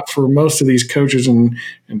spot for most of these coaches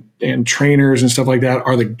and trainers and stuff like that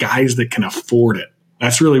are the guys that can afford it.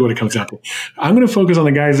 That's really what it comes down to. I'm going to focus on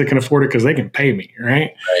the guys that can afford it because they can pay me,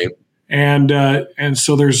 right? Right. And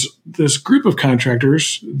so there's this group of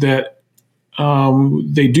contractors that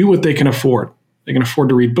they do what they can afford. They can afford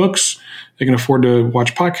to read books. They can afford to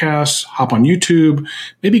watch podcasts, hop on YouTube,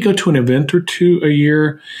 maybe go to an event or two a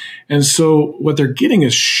year. And so what they're getting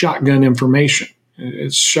is shotgun information.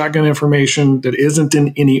 It's shotgun information that isn't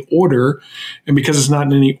in any order. And because it's not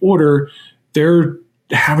in any order, they're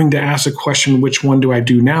having to ask the question, which one do I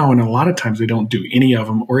do now? And a lot of times they don't do any of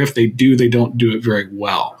them. Or if they do, they don't do it very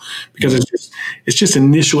well because it's just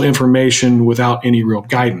initial information without any real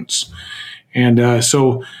guidance. And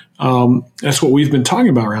so that's what we've been talking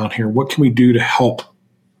about around here. What can we do to help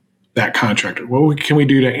that contractor? What can we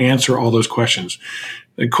do to answer all those questions?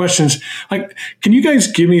 The questions, like, can you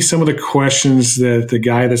guys give me some of the questions that the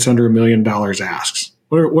guy that's under $1 million asks?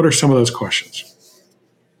 What are some of those questions?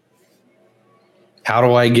 How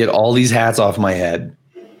do I get all these hats off my head?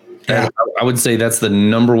 Yeah. I would say that's the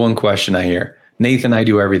number one question I hear. Nathan, I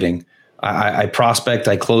do everything. I prospect,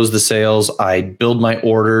 I close the sales, I build my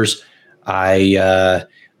orders, I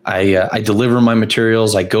deliver my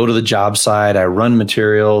materials, I go to the job site, I run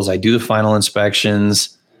materials, I do the final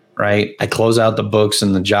inspections, right? I close out the books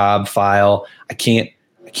and the job file. I can't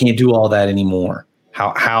do all that anymore.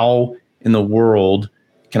 How in the world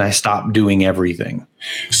can I stop doing everything?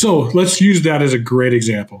 So let's use that as a great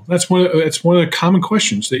example. That's one of the common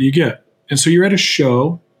questions that you get. And so you're at a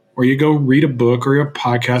show or you go read a book or a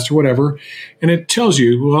podcast or whatever, and it tells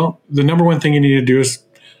you, well, the number one thing you need to do is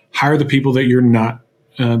hire the people that you're not,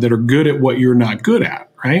 that are good at what you're not good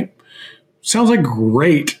at, right? Sounds like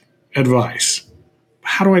great advice.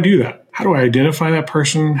 How do I do that? How do I identify that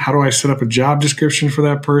person? How do I set up a job description for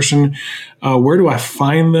that person? Where do I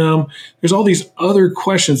find them? There's all these other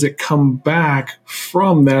questions that come back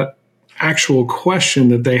from that actual question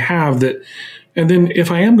that they have that, and then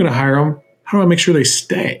if I am going to hire them, how do I make sure they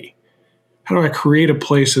stay? How do I create a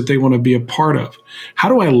place that they want to be a part of? How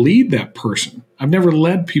do I lead that person? I've never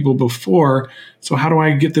led people before. So how do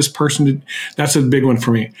I get this person to, that's a big one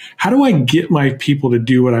for me. How do I get my people to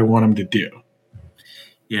do what I want them to do?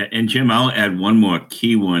 Yeah, and Jim, I'll add one more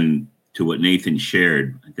key one to what Nathan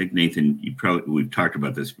shared. I think, Nathan, we've talked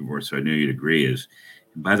about this before, so I know you'd agree, is,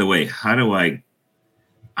 by the way,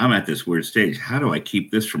 I'm at this weird stage. How do I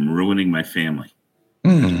keep this from ruining my family?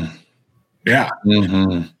 Yeah.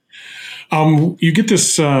 Mm-hmm. You get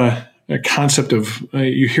this concept of,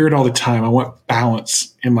 you hear it all the time. I want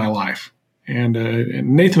balance in my life. And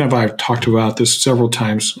Nathan and I have talked about this several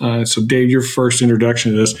times. So Dave, your first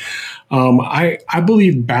introduction to this, I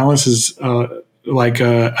believe balance is like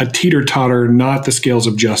a teeter-totter, not the scales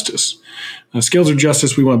of justice. Scales of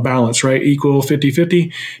justice, we want balance, right? Equal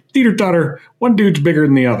 50-50. Teeter-totter, one dude's bigger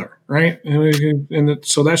than the other, right? And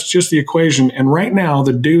so that's just the equation. And right now,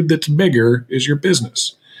 the dude that's bigger is your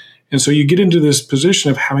business. And so you get into this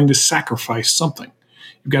position of having to sacrifice something.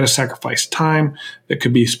 You've got to sacrifice time that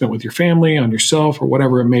could be spent with your family, on yourself, or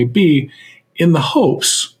whatever it may be, in the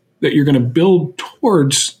hopes that you're going to build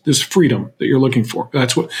towards this freedom that you're looking for.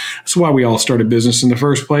 That's why we all started business in the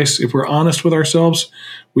first place. If we're honest with ourselves,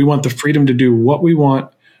 we want the freedom to do what we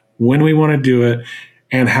want, when we want to do it,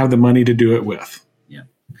 and have the money to do it with. Yeah.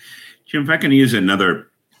 Jim, if I can use another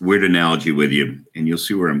weird analogy with you, and you'll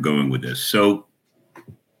see where I'm going with this. So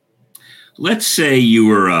let's say you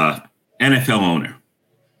were a NFL owner,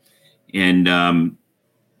 and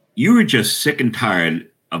you were just sick and tired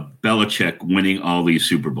of Belichick winning all these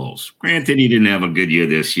Super Bowls. Granted, he didn't have a good year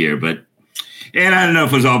this year, and I don't know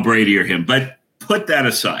if it was all Brady or him, but put that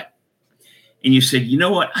aside. And you said, you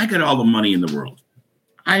know what? I got all the money in the world.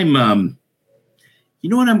 You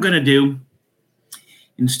know what I'm going to do?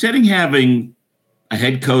 Instead of having a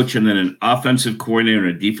head coach and then an offensive coordinator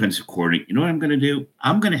and a defensive coordinator, you know what I'm going to do?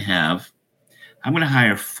 I'm going to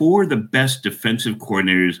hire 4 of the best defensive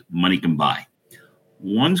coordinators money can buy.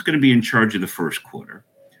 One's going to be in charge of the first quarter.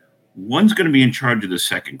 One's going to be in charge of the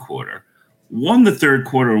second quarter. One the third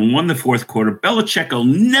quarter and one the fourth quarter. Belichick will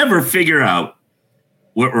never figure out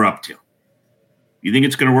what we're up to. You think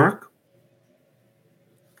it's going to work?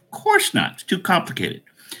 Of course not. It's too complicated.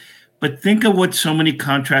 But think of what so many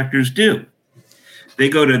contractors do. They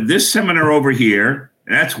go to this seminar over here.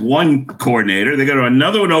 That's one coordinator. They go to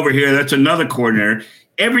another one over here. That's another coordinator.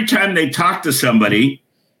 Every time they talk to somebody,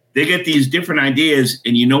 they get these different ideas.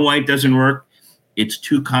 And you know why it doesn't work? It's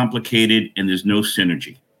too complicated and there's no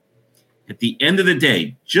synergy. At the end of the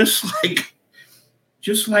day, just like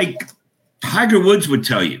Tiger Woods would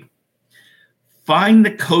tell you, find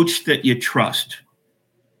the coach that you trust,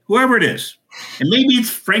 whoever it is. And maybe it's,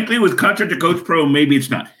 frankly, with Contractor Coach Pro, maybe it's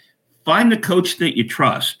not. Find the coach that you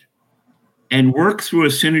trust and work through a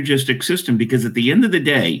synergistic system, because at the end of the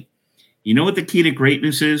day, you know what the key to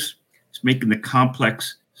greatness is? It's making the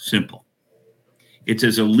complex simple. It's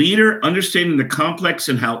as a leader, understanding the complex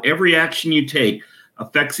and how every action you take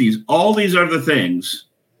affects all these other things,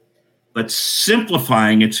 but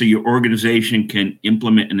simplifying it so your organization can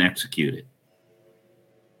implement and execute it.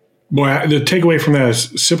 Boy, the takeaway from that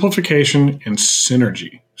is simplification and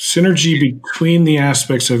synergy. Synergy between the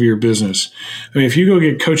aspects of your business. I mean, if you go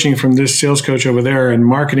get coaching from this sales coach over there and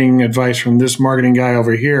marketing advice from this marketing guy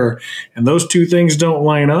over here, and those two things don't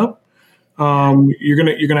line up, you're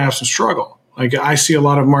gonna have some struggle. Like, I see a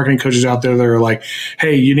lot of marketing coaches out there that are like,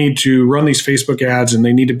 hey, you need to run these Facebook ads and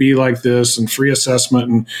they need to be like this, and free assessment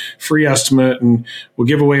and free estimate, and we'll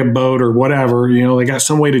give away a boat or whatever. They got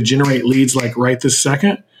some way to generate leads like right this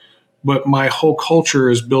second. But my whole culture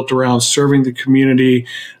is built around serving the community,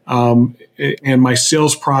 and my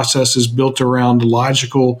sales process is built around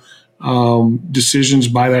logical decisions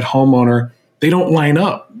by that homeowner. They don't line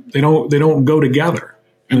up. They don't go together.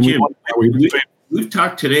 And Jim, we've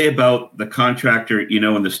talked today about the contractor,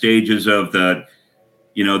 in the stages of the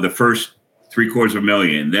first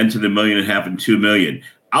 $750,000, then to the $1.5 million and $2 million.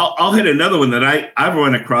 I'll hit another one that I've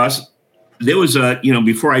run across. There was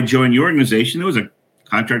before I joined your organization, there was a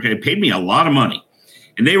contractor that paid me a lot of money,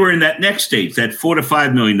 and they were in that next stage, that $4 to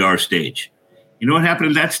 $5 million stage. You know what happened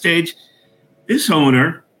at that stage? This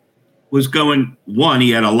owner was going, he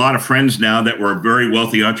had a lot of friends now that were very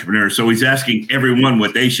wealthy entrepreneurs, so he's asking everyone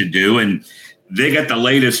what they should do, and they got the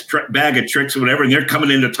latest bag of tricks or whatever, and they're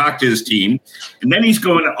coming in to talk to his team. And then he's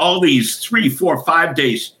going to all these 3, 4, 5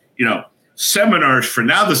 days, seminars for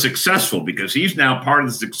now the successful, because he's now part of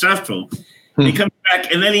the successful. He comes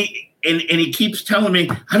back, and then he keeps telling me,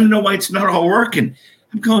 I don't know why it's not all working.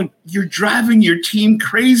 I'm going, you're driving your team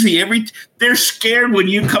crazy. They're scared when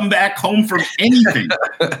you come back home from anything.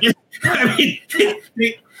 I mean,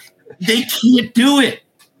 they can't do it.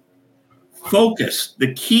 Focus.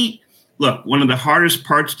 The key. Look, one of the hardest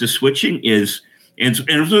parts to switching is, and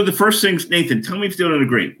those are the first things, Nathan, tell me if you don't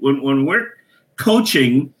agree. When we're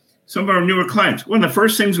coaching some of our newer clients, one of the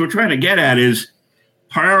first things we're trying to get at is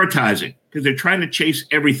prioritizing, because they're trying to chase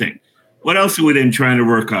everything. What else are we then trying to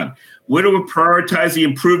work on? Where do we prioritize the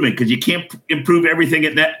improvement? Because you can't improve everything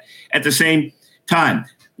at the same time.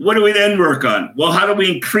 What do we then work on? Well, how do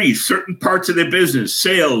we increase certain parts of the business,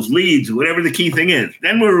 sales, leads, whatever the key thing is?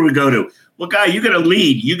 Then where do we go to? Well, guy, you got to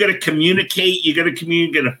lead. You got to communicate. You got to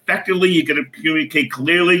communicate effectively. You got to communicate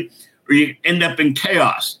clearly, or you end up in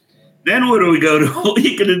chaos. Then where do we go to? Well,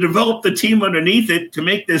 you got to develop the team underneath it to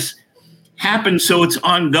make this happen so it's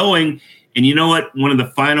ongoing. And you know what? One of the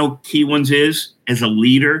final key ones is, as a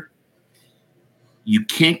leader, you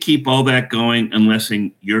can't keep all that going unless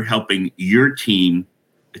you're helping your team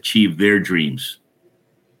achieve their dreams.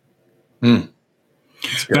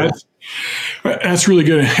 That's really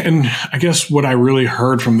good. And I guess what I really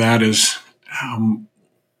heard from that is,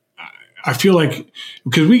 I feel like,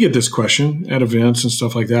 because we get this question at events and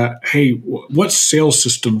stuff like that, hey, what sales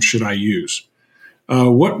system should I use?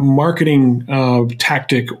 What marketing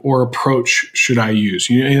tactic or approach should I use?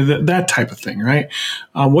 That type of thing, right?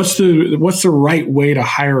 What's the right way to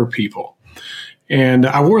hire people? And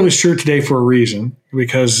I wore this shirt today for a reason,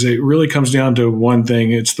 because it really comes down to one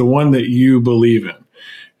thing. It's the one that you believe in.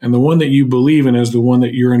 And the one that you believe in is the one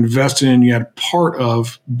that you're invested in, you had part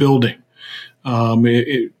of building.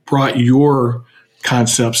 It brought your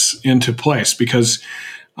concepts into place, because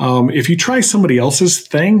if you try somebody else's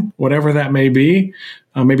thing, whatever that may be,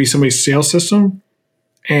 maybe somebody's sales system,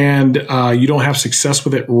 and you don't have success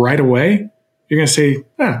with it right away, you're going to say,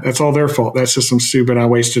 that's all their fault. That system's stupid. I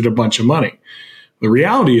wasted a bunch of money. The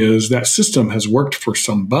reality is that system has worked for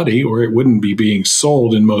somebody, or it wouldn't be being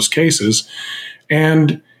sold in most cases,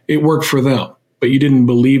 and it worked for them. But you didn't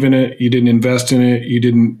believe in it. You didn't invest in it. You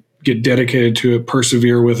didn't get dedicated to it,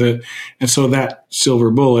 persevere with it. And so that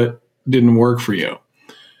silver bullet didn't work for you.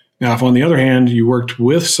 Now, if on the other hand, you worked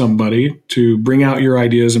with somebody to bring out your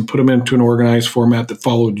ideas and put them into an organized format that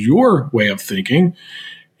followed your way of thinking,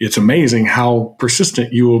 it's amazing how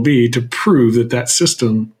persistent you will be to prove that that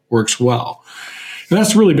system works well. And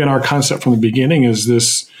that's really been our concept from the beginning, is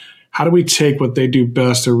this: how do we take what they do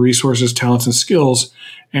best, their resources, talents, and skills,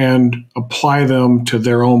 and apply them to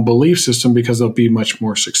their own belief system, because they'll be much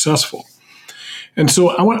more successful. And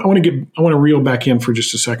so I want to reel back in for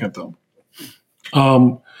just a second, though.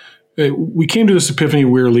 We came to this epiphany: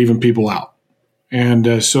 we were leaving people out.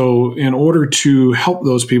 And so in order to help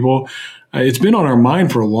those people, it's been on our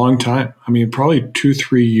mind for a long time. I mean, probably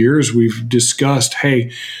 2-3 years we've discussed,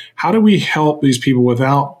 hey, how do we help these people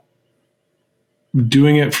without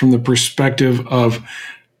doing it from the perspective of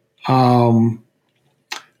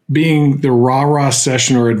being the rah-rah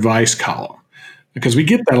session or advice column? because we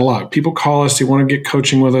get that a lot. People call us, they want to get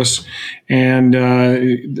coaching with us, and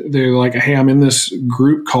they're like, hey, I'm in this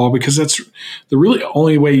group call, because that's the really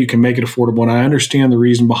only way you can make it affordable. And I understand the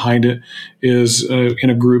reason behind it is in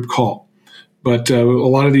a group call. But a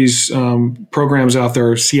lot of these programs out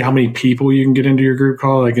there see how many people you can get into your group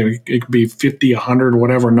call. Like it could be 50, 100,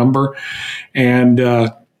 whatever number. And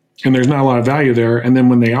there's not a lot of value there. And then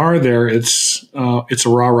when they are there, it's a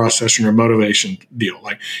rah-rah session or motivation deal.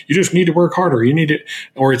 Like, you just need to work harder. You need to,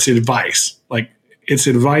 or it's advice. Like, it's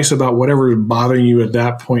advice about whatever is bothering you at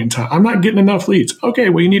that point in time. I'm not getting enough leads. Okay,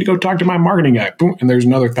 well, you need to go talk to my marketing guy. Boom, and there's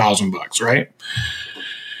another $1,000, right?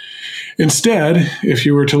 Instead, if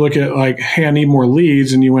you were to look at like, hey, I need more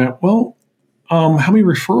leads, and you went, well, how many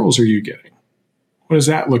referrals are you getting? What does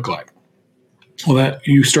that look like? Well, that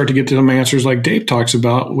you start to get to some answers like Dave talks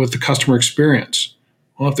about with the customer experience.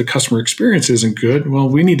 Well, if the customer experience isn't good, well,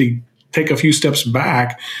 we need to take a few steps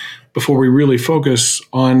back before we really focus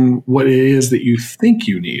on what it is that you think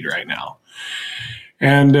you need right now.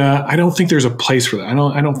 And I don't think there's a place for that.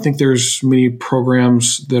 I don't think there's many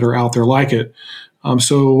programs that are out there like it.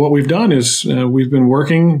 So what we've done is we've been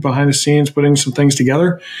working behind the scenes, putting some things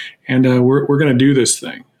together, and we're going to do this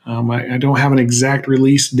thing. I don't have an exact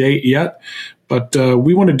release date yet, but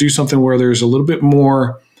we want to do something where there's a little bit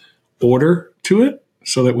more order to it,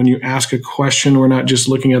 so that when you ask a question, we're not just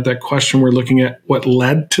looking at that question, we're looking at what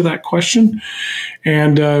led to that question,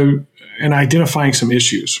 and identifying some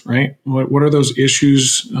issues, right? What are those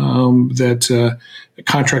issues that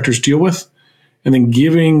contractors deal with? And then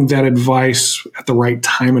giving that advice at the right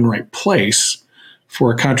time and right place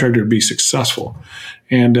for a contractor to be successful.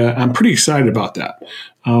 And I'm pretty excited about that.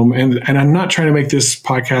 And I'm not trying to make this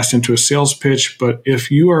podcast into a sales pitch, but if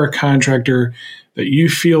you are a contractor that you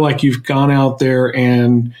feel like you've gone out there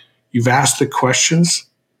and you've asked the questions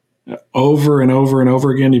over and over and over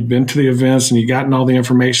again, you've been to the events and you've gotten all the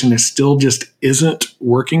information, it still just isn't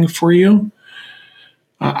working for you,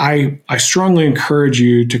 I strongly encourage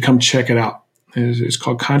you to come check it out. It's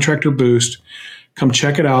called Contractor Boost. Come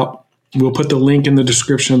check it out. We'll put the link in the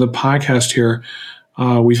description of the podcast here.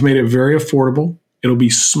 We've made it very affordable. It'll be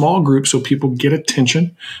small groups so people get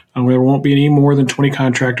attention. There won't be any more than 20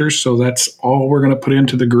 contractors, so that's all we're going to put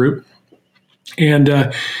into the group. And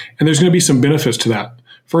there's going to be some benefits to that.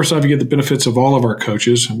 First off, you get the benefits of all of our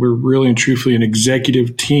coaches. We're really and truthfully an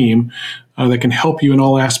executive team that can help you in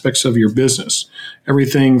all aspects of your business.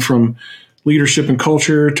 Everything from leadership and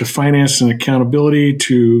culture to finance and accountability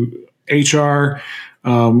to HR,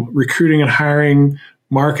 recruiting and hiring,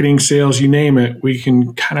 marketing, sales, you name it. We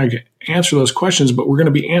can kind of answer those questions, but we're going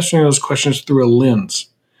to be answering those questions through a lens.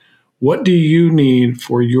 What do you need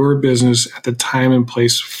for your business at the time and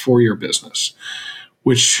place for your business?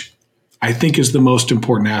 Which I think is the most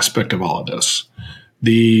important aspect of all of this.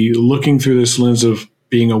 The looking through this lens of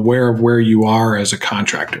being aware of where you are as a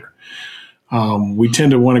contractor. We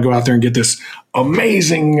tend to want to go out there and get this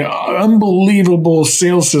amazing, unbelievable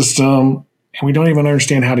sales system, and we don't even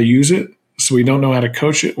understand how to use it. So we don't know how to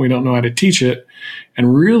coach it. We don't know how to teach it.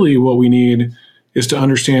 And really what we need is to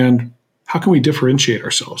understand, how can we differentiate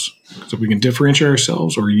ourselves? So if we can differentiate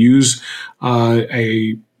ourselves or use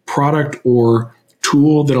a product or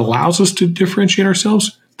tool that allows us to differentiate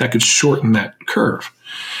ourselves, that could shorten that curve.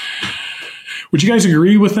 Would you guys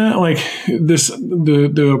agree with that? Like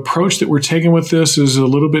the approach that we're taking with this is a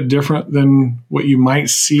little bit different than what you might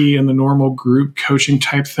see in the normal group coaching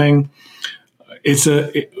type thing.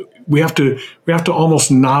 We have to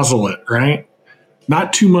almost nozzle it, right?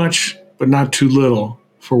 Not too much, but not too little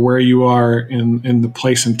for where you are in the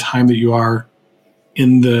place and time that you are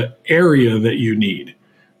in the area that you need.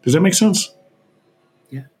 Does that make sense?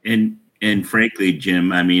 Yeah. And frankly,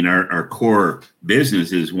 Jim, I mean, our core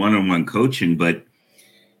business is one-on-one coaching, but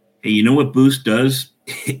hey, you know what Boost does?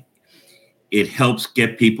 It helps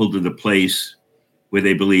get people to the place where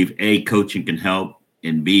they believe, A, coaching can help,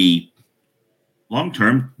 and B,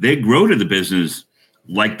 long-term, they grow to the business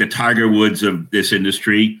like the Tiger Woods of this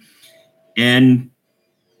industry. And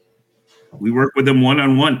we work with them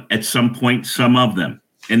one-on-one at some point, some of them,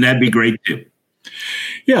 and that'd be great too.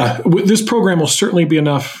 Yeah, this program will certainly be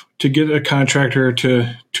enough to get a contractor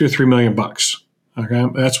to $2 or $3 million.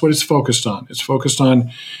 Okay, that's what it's focused on. It's focused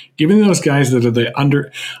on giving those guys that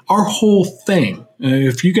are our whole thing.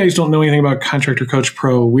 If you guys don't know anything about Contractor Coach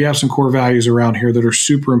Pro, we have some core values around here that are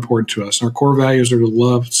super important to us. Our core values are to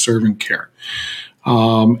love, serve, and care.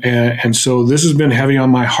 And so this has been heavy on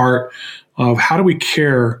my heart of how do we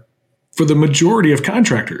care for the majority of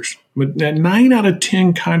contractors. 9 out of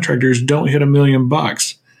 10 contractors don't hit $1 million,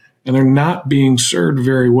 and they're not being served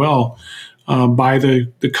very well by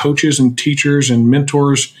the coaches and teachers and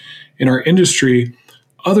mentors in our industry,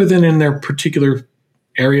 other than in their particular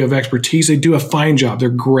area of expertise, they do a fine job. They're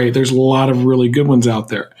great. There's a lot of really good ones out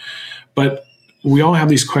there. But we all have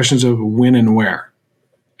these questions of when and where.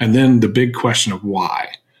 And then the big question of why.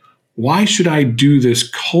 Why should I do this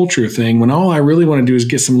culture thing when all I really want to do is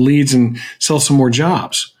get some leads and sell some more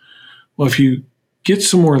jobs? Well, if you get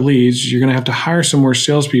some more leads, you're going to have to hire some more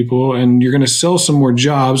salespeople, and you're going to sell some more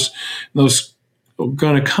jobs. Those are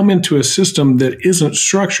going to come into a system that isn't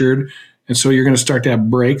structured, and so you're going to start to have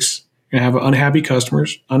breaks. You're going to have unhappy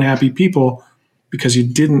customers, unhappy people, because you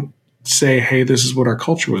didn't say, hey, this is what our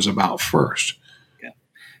culture was about first. Yeah.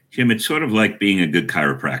 Jim, it's sort of like being a good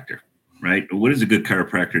chiropractor, right? What does a good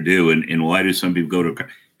chiropractor do? And why do some people go to?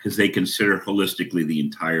 Because they consider holistically the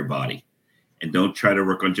entire body and don't try to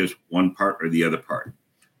work on just one part or the other part,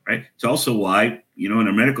 right? It's also why, in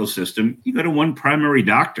a medical system, you go to one primary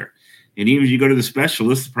doctor. And even if you go to the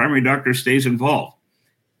specialist, the primary doctor stays involved.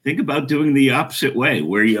 Think about doing the opposite way,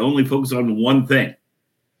 where you only focus on one thing,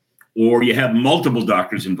 or you have multiple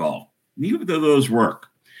doctors involved. Neither of those work.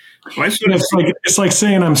 So it's like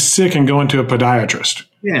saying I'm sick and going to a podiatrist.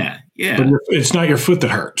 Yeah. But it's not your foot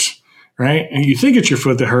that hurts, right? And you think it's your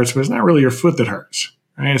foot that hurts, but it's not really your foot that hurts,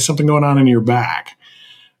 right? It's something going on in your back.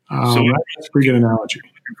 That's a pretty good analogy. I'm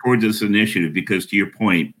looking forward to this initiative because, to your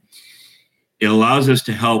point, it allows us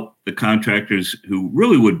to help the contractors who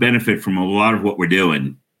really would benefit from a lot of what we're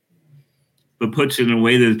doing, but puts it in a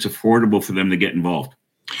way that it's affordable for them to get involved.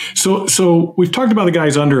 So we've talked about the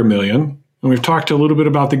guys under $1 million. And we've talked a little bit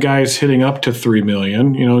about the guys hitting up to 3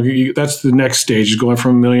 million. That's the next stage, is going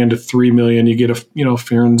from $1 million to 3 million. You get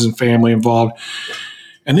friends and family involved,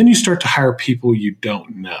 and then you start to hire people you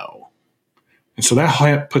don't know, and so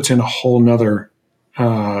that puts in a whole nother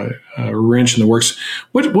wrench in the works.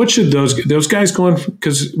 What should those guys go in?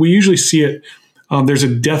 Because we usually see it. There's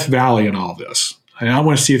a death valley in all this. And I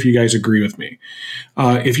want to see if you guys agree with me.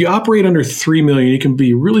 If you operate under 3 million, you can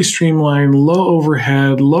be really streamlined, low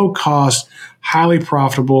overhead, low cost, highly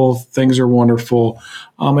profitable. Things are wonderful,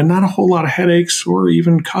 and not a whole lot of headaches or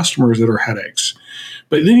even customers that are headaches.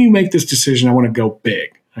 But then you make this decision: I want to go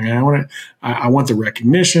big. Okay? I want the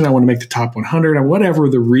recognition. I want to make the top 100, and whatever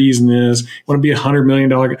the reason is. I want to be $100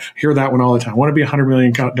 million. I hear that one all the time. I want to be $100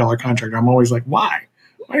 million contractor. I'm always like, why?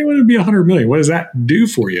 Why do you want to be $100 million? What does that do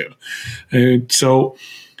for you? So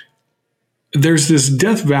there's this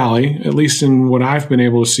death valley, at least in what I've been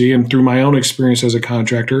able to see and through my own experience as a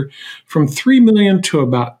contractor, from 3 million to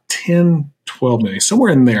about 10, 12 million,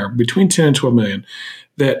 somewhere in there, between 10 and 12 million,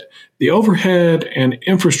 that the overhead and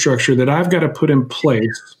infrastructure that I've got to put in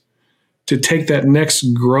place to take that next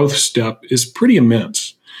growth step is pretty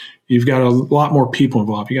immense. You've got a lot more people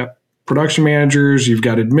involved. You got production managers, you've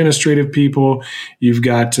got administrative people, you've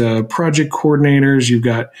got project coordinators,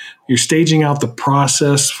 you're staging out the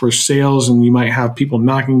process for sales, and you might have people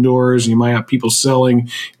knocking doors, and you might have people selling,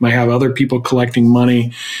 you might have other people collecting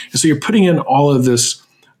money. And so you're putting in all of this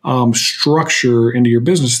structure into your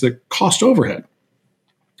business that cost overhead.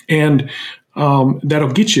 And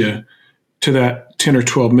that'll get you to that 10 or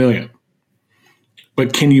 12 million.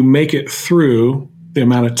 But can you make it through the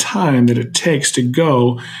amount of time that it takes to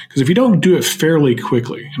go? Because if you don't do it fairly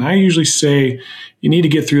quickly, and I usually say you need to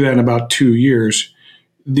get through that in about 2 years,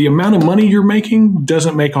 the amount of money you're making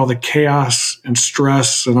doesn't make all the chaos and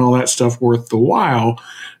stress and all that stuff worth the while,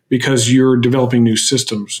 because you're developing new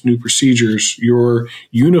systems, new procedures, you're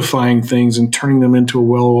unifying things and turning them into a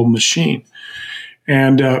well-oiled machine.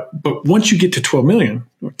 And but once you get to 12 million,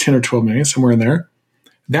 or 10 or 12 million, somewhere in there,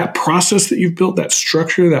 that process that you've built, that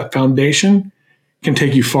structure, that foundation, can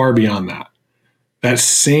take you far beyond that. That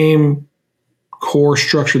same core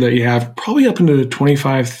structure that you have, probably up into the $25,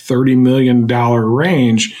 $30 million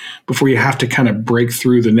range before you have to kind of break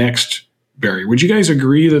through the next barrier. Would you guys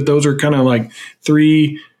agree that those are kind of like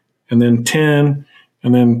 3 and then 10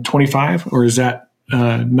 and then 25? Or is that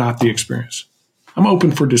not the experience? I'm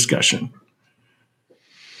open for discussion.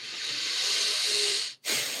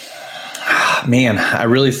 Man, I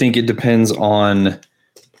really think it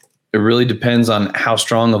really depends on how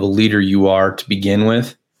strong of a leader you are to begin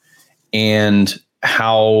with, and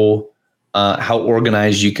how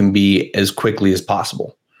organized you can be as quickly as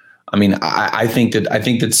possible. I mean, I think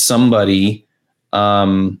that somebody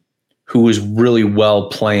who is really well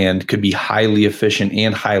planned could be highly efficient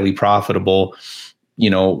and highly profitable,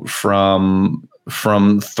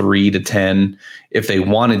 from 3 to 10 if they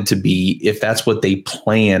wanted to be, if that's what they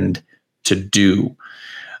planned to do.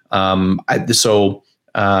 I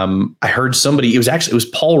heard somebody, it was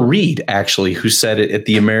Paul Reed actually, who said it at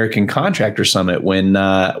the American Contractor Summit when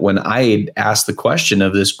I had asked the question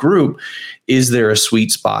of this group, is there a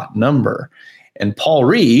sweet spot number? And Paul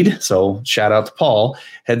Reed, so shout out to Paul,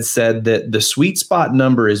 had said that the sweet spot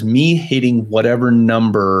number is me hitting whatever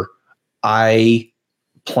number I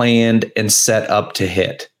planned and set up to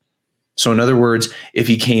hit. So in other words, if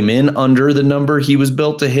he came in under the number he was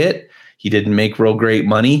built to hit, he didn't make real great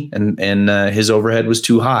money and his overhead was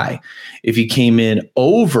too high. If he came in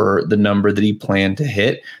over the number that he planned to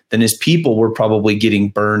hit, then his people were probably getting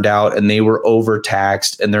burned out and they were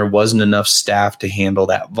overtaxed and there wasn't enough staff to handle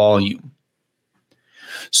that volume.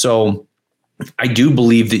 So I do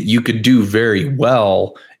believe that you could do very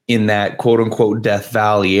well in that quote unquote Death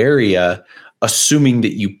Valley area, assuming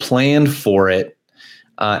that you planned for it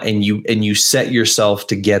and you set yourself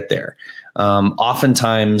to get there.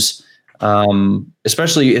 Oftentimes,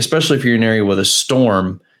 especially if you're in an area with a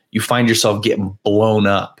storm, you find yourself getting blown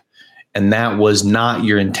up. And that was not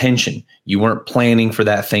your intention. You weren't planning for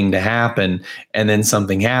that thing to happen. And then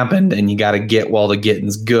something happened and you got to get while the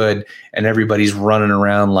getting's good and everybody's running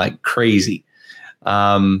around like crazy.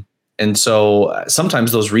 And so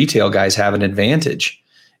sometimes those retail guys have an advantage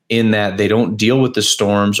in that they don't deal with the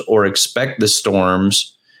storms or expect the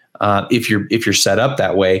storms if you're set up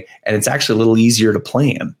that way. And it's actually a little easier to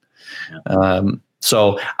plan.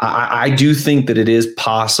 So I do think that it is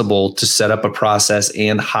possible to set up a process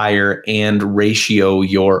and hire and ratio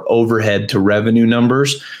your overhead to revenue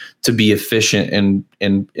numbers to be efficient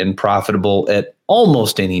and profitable at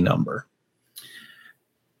almost any number.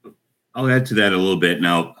 I'll add to that a little bit.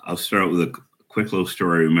 Now, I'll start with a quick little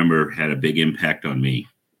story I remember had a big impact on me.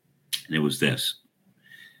 And it was this.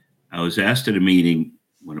 I was asked at a meeting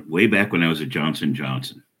way back when I was at Johnson &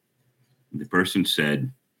 Johnson. The person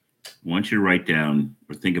said, I want you to write down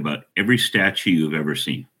or think about every statue you've ever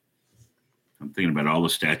seen. I'm thinking about all the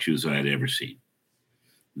statues I had ever seen.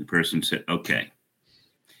 And the person said, okay,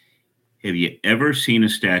 have you ever seen a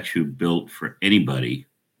statue built for anybody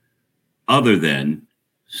other than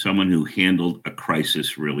someone who handled a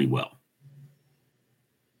crisis really well?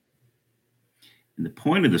 And the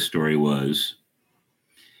point of the story was,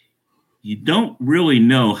 you don't really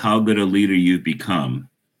know how good a leader you've become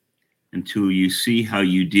until you see how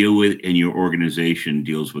you deal with and your organization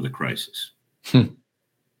deals with a crisis.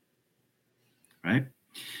 Right?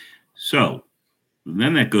 So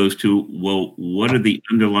then that goes to, well, what are the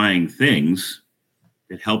underlying things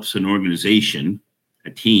that helps an organization,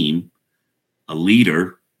 a team, a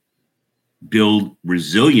leader build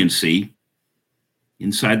resiliency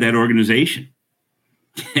inside that organization?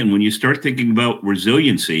 And when you start thinking about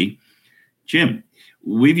resiliency, Jim,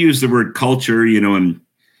 we've used the word culture,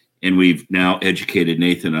 and we've now educated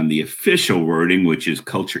Nathan on the official wording, which is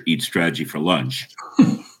culture eats strategy for lunch.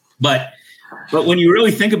 But when you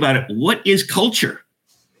really think about it, what is culture?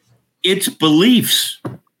 It's beliefs.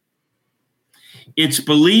 It's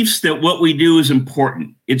beliefs that what we do is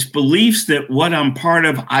important. It's beliefs that what I'm part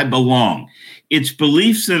of, I belong. It's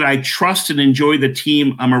beliefs that I trust and enjoy the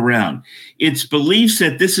team I'm around. It's beliefs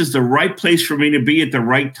that this is the right place for me to be at the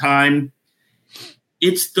right time.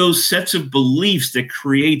 It's those sets of beliefs that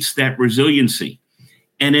creates that resiliency.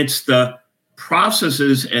 And it's the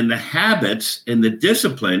processes and the habits and the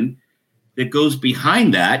discipline that goes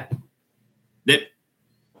behind that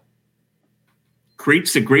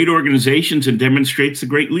creates the great organizations and demonstrates the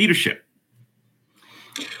great leadership.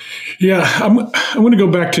 Yeah, I'm going to go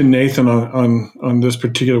back to Nathan on this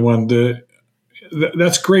particular one.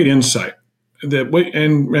 That's great insight.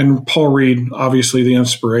 And Paul Reed, obviously the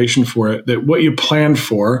inspiration for it, that what you plan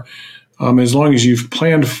for, as long as you've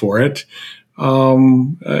planned for it,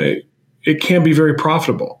 it can be very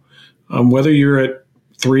profitable. Whether you're at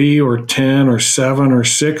 3 or 10 or 7 or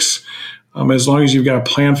 6, as long as you've got a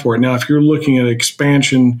plan for it. Now, if you're looking at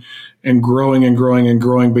expansion and growing and growing and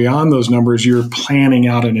growing beyond those numbers, you're planning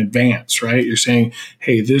out in advance, right? You're saying,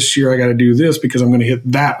 hey, this year I got to do this because I'm going to hit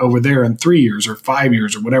that over there in 3 years or 5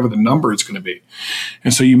 years or whatever the number is going to be.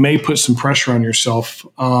 And so you may put some pressure on yourself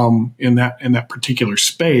in that particular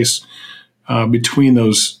space between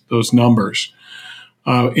those numbers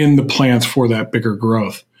in the plans for that bigger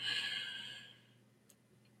growth.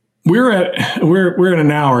 We're at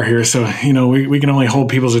an hour here, so we can only hold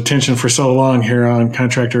people's attention for so long here on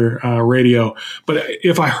Contractor Radio. But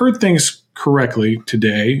if I heard things correctly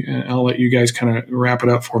today, and I'll let you guys kind of wrap it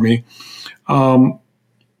up for me.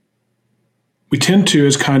 We tend to,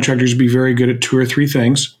 as contractors, be very good at 2 or 3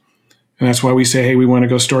 things, and that's why we say, "Hey, we want to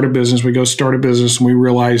go start a business." We go start a business, and we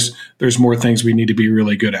realize there's more things we need to be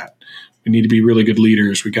really good at. We need to be really good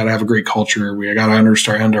leaders. We got to have a great culture. We got to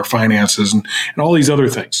understand our finances and all these other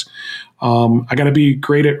things. I got to be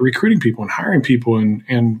great at recruiting people and hiring people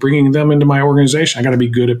and bringing them into my organization. I got to be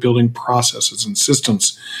good at building processes and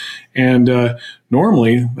systems. And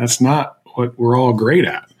normally that's not what we're all great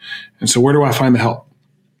at. And so where do I find the help?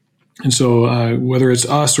 And so whether it's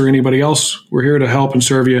us or anybody else, we're here to help and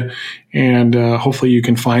serve you. And hopefully you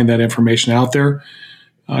can find that information out there.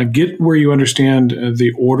 Get where you understand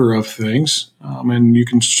the order of things. And you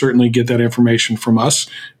can certainly get that information from us.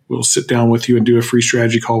 We'll sit down with you and do a free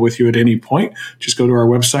strategy call with you at any point. Just go to our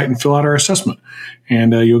website and fill out our assessment.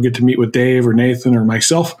 And you'll get to meet with Dave or Nathan or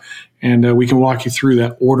myself. And we can walk you through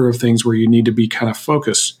that order of things where you need to be kind of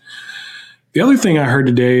focused. The other thing I heard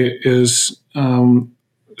today is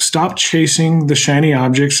stop chasing the shiny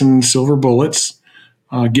objects and silver bullets.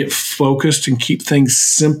 Get focused and keep things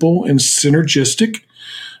simple and synergistic.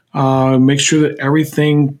 Make sure that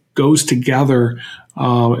everything goes together.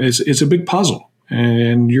 It's a big puzzle.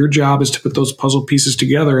 And your job is to put those puzzle pieces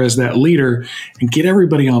together as that leader and get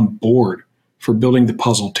everybody on board for building the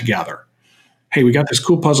puzzle together. Hey, we got this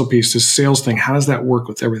cool puzzle piece, this sales thing. How does that work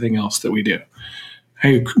with everything else that we do?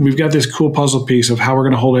 Hey, we've got this cool puzzle piece of how we're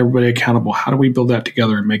going to hold everybody accountable. How do we build that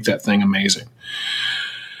together and make that thing amazing?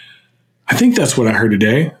 I think that's what I heard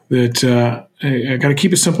today, that I got to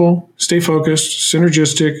keep it simple, stay focused,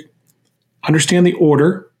 synergistic, understand the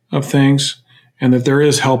order of things, and that there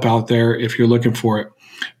is help out there if you're looking for it.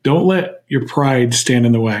 Don't let your pride stand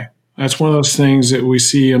in the way. That's one of those things that we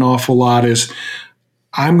see an awful lot is,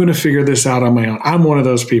 I'm going to figure this out on my own. I'm one of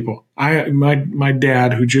those people. My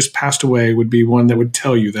dad, who just passed away, would be one that would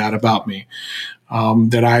tell you that about me,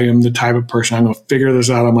 that I am the type of person, I'm going to figure this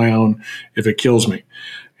out on my own if it kills me.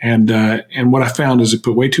 And what I found is it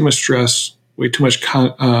put way too much stress, way too much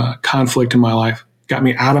conflict in my life, got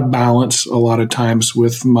me out of balance a lot of times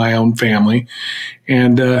with my own family.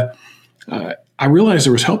 And I realized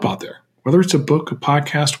there was help out there, whether it's a book, a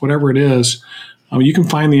podcast, whatever it is. You can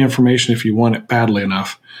find the information if you want it badly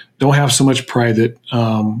enough. Don't have so much pride that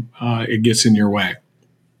it gets in your way.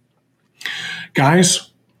 Guys,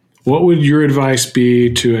 what would your advice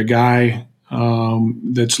be to a guy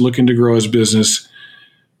that's looking to grow his business?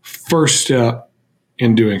 First step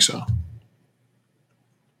in doing so.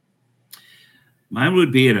 Mine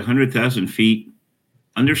would be at 100,000 feet,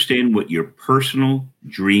 understand what your personal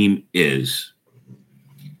dream is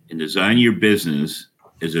and design your business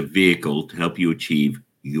as a vehicle to help you achieve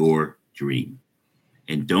your dream.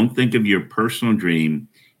 And don't think of your personal dream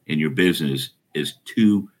and your business as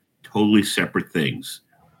two totally separate things.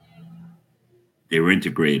 They're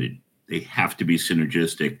integrated. They have to be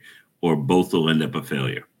synergistic, or both will end up a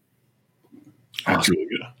failure. That's really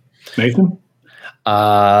good. Nathan?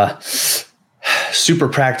 Super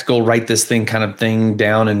practical, write this thing kind of thing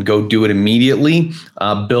down and go do it immediately.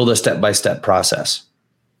 Build a step-by-step process.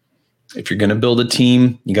 If you're going to build a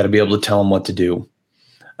team, you got to be able to tell them what to do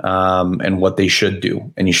and what they should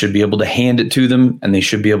do. And you should be able to hand it to them, and they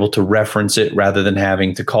should be able to reference it rather than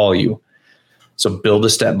having to call you. So build a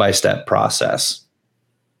step-by-step process.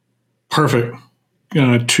 Perfect.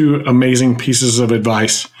 Two amazing pieces of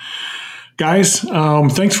advice. Guys,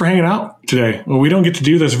 thanks for hanging out today. Well, we don't get to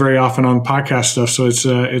do this very often on podcast stuff, so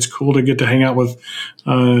it's cool to get to hang out with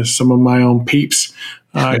some of my own peeps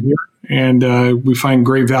here. And we find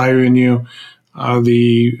great value in you.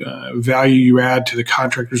 The value you add to the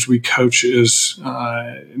contractors we coach is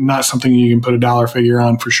not something you can put a dollar figure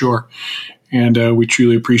on for sure. And we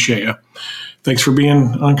truly appreciate you. Thanks for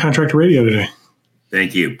being on Contractor Radio today.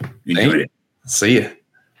 Thank you. Enjoyed it. See you.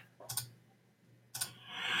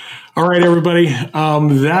 All right, everybody.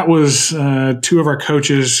 That was two of our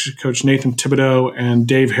coaches, Coach Nathan Thibodeau and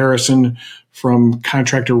Dave Harrison from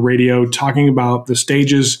Contractor Radio, talking about the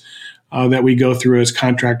stages that we go through as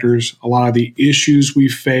contractors, a lot of the issues we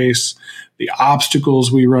face, the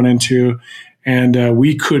obstacles we run into, and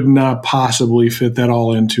we could not possibly fit that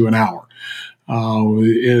all into an hour.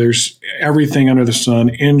 There's everything under the sun,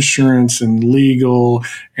 insurance and legal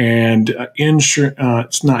and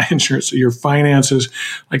it's not insurance, your finances.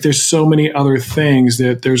 Like there's so many other things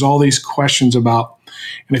that there's all these questions about.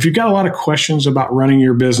 And if you've got a lot of questions about running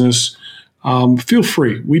your business, feel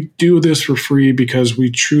free. We do this for free because we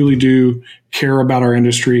truly do care about our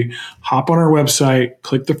industry. Hop on our website,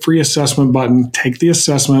 click the free assessment button, take the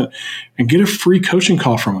assessment, and get a free coaching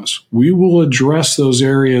call from us. We will address those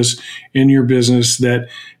areas in your business that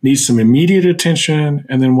need some immediate attention,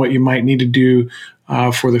 and then what you might need to do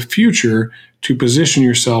for the future to position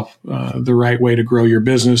yourself the right way to grow your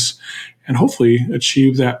business and hopefully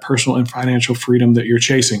achieve that personal and financial freedom that you're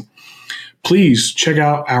chasing. Please check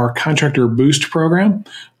out our Contractor Boost program.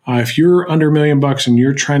 If you're under $1 million and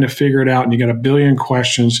you're trying to figure it out and you got a billion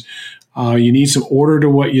questions, you need some order to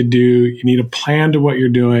what you do, you need a plan to what you're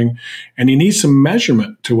doing, and you need some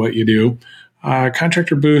measurement to what you do,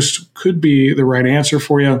 Contractor Boost could be the right answer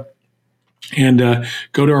for you. And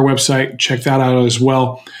go to our website, check that out as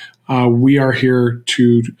well. We are here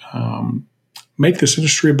to make this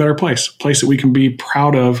industry a better place, a place that we can be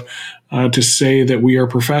proud of, to say that we are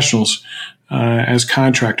professionals as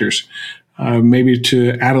contractors, maybe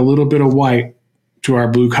to add a little bit of white to our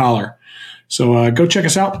blue collar. So go check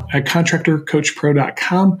us out at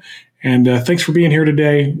contractorcoachpro.com. And thanks for being here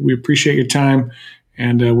today. We appreciate your time,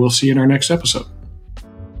 and we'll see you in our next episode.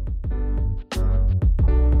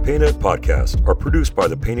 PaintNet podcasts are produced by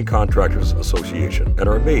the Painting Contractors Association and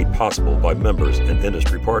are made possible by members and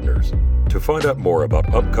industry partners. To find out more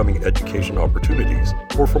about upcoming education opportunities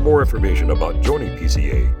or for more information about joining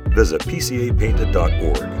PCA, visit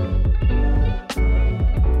pcapainted.org.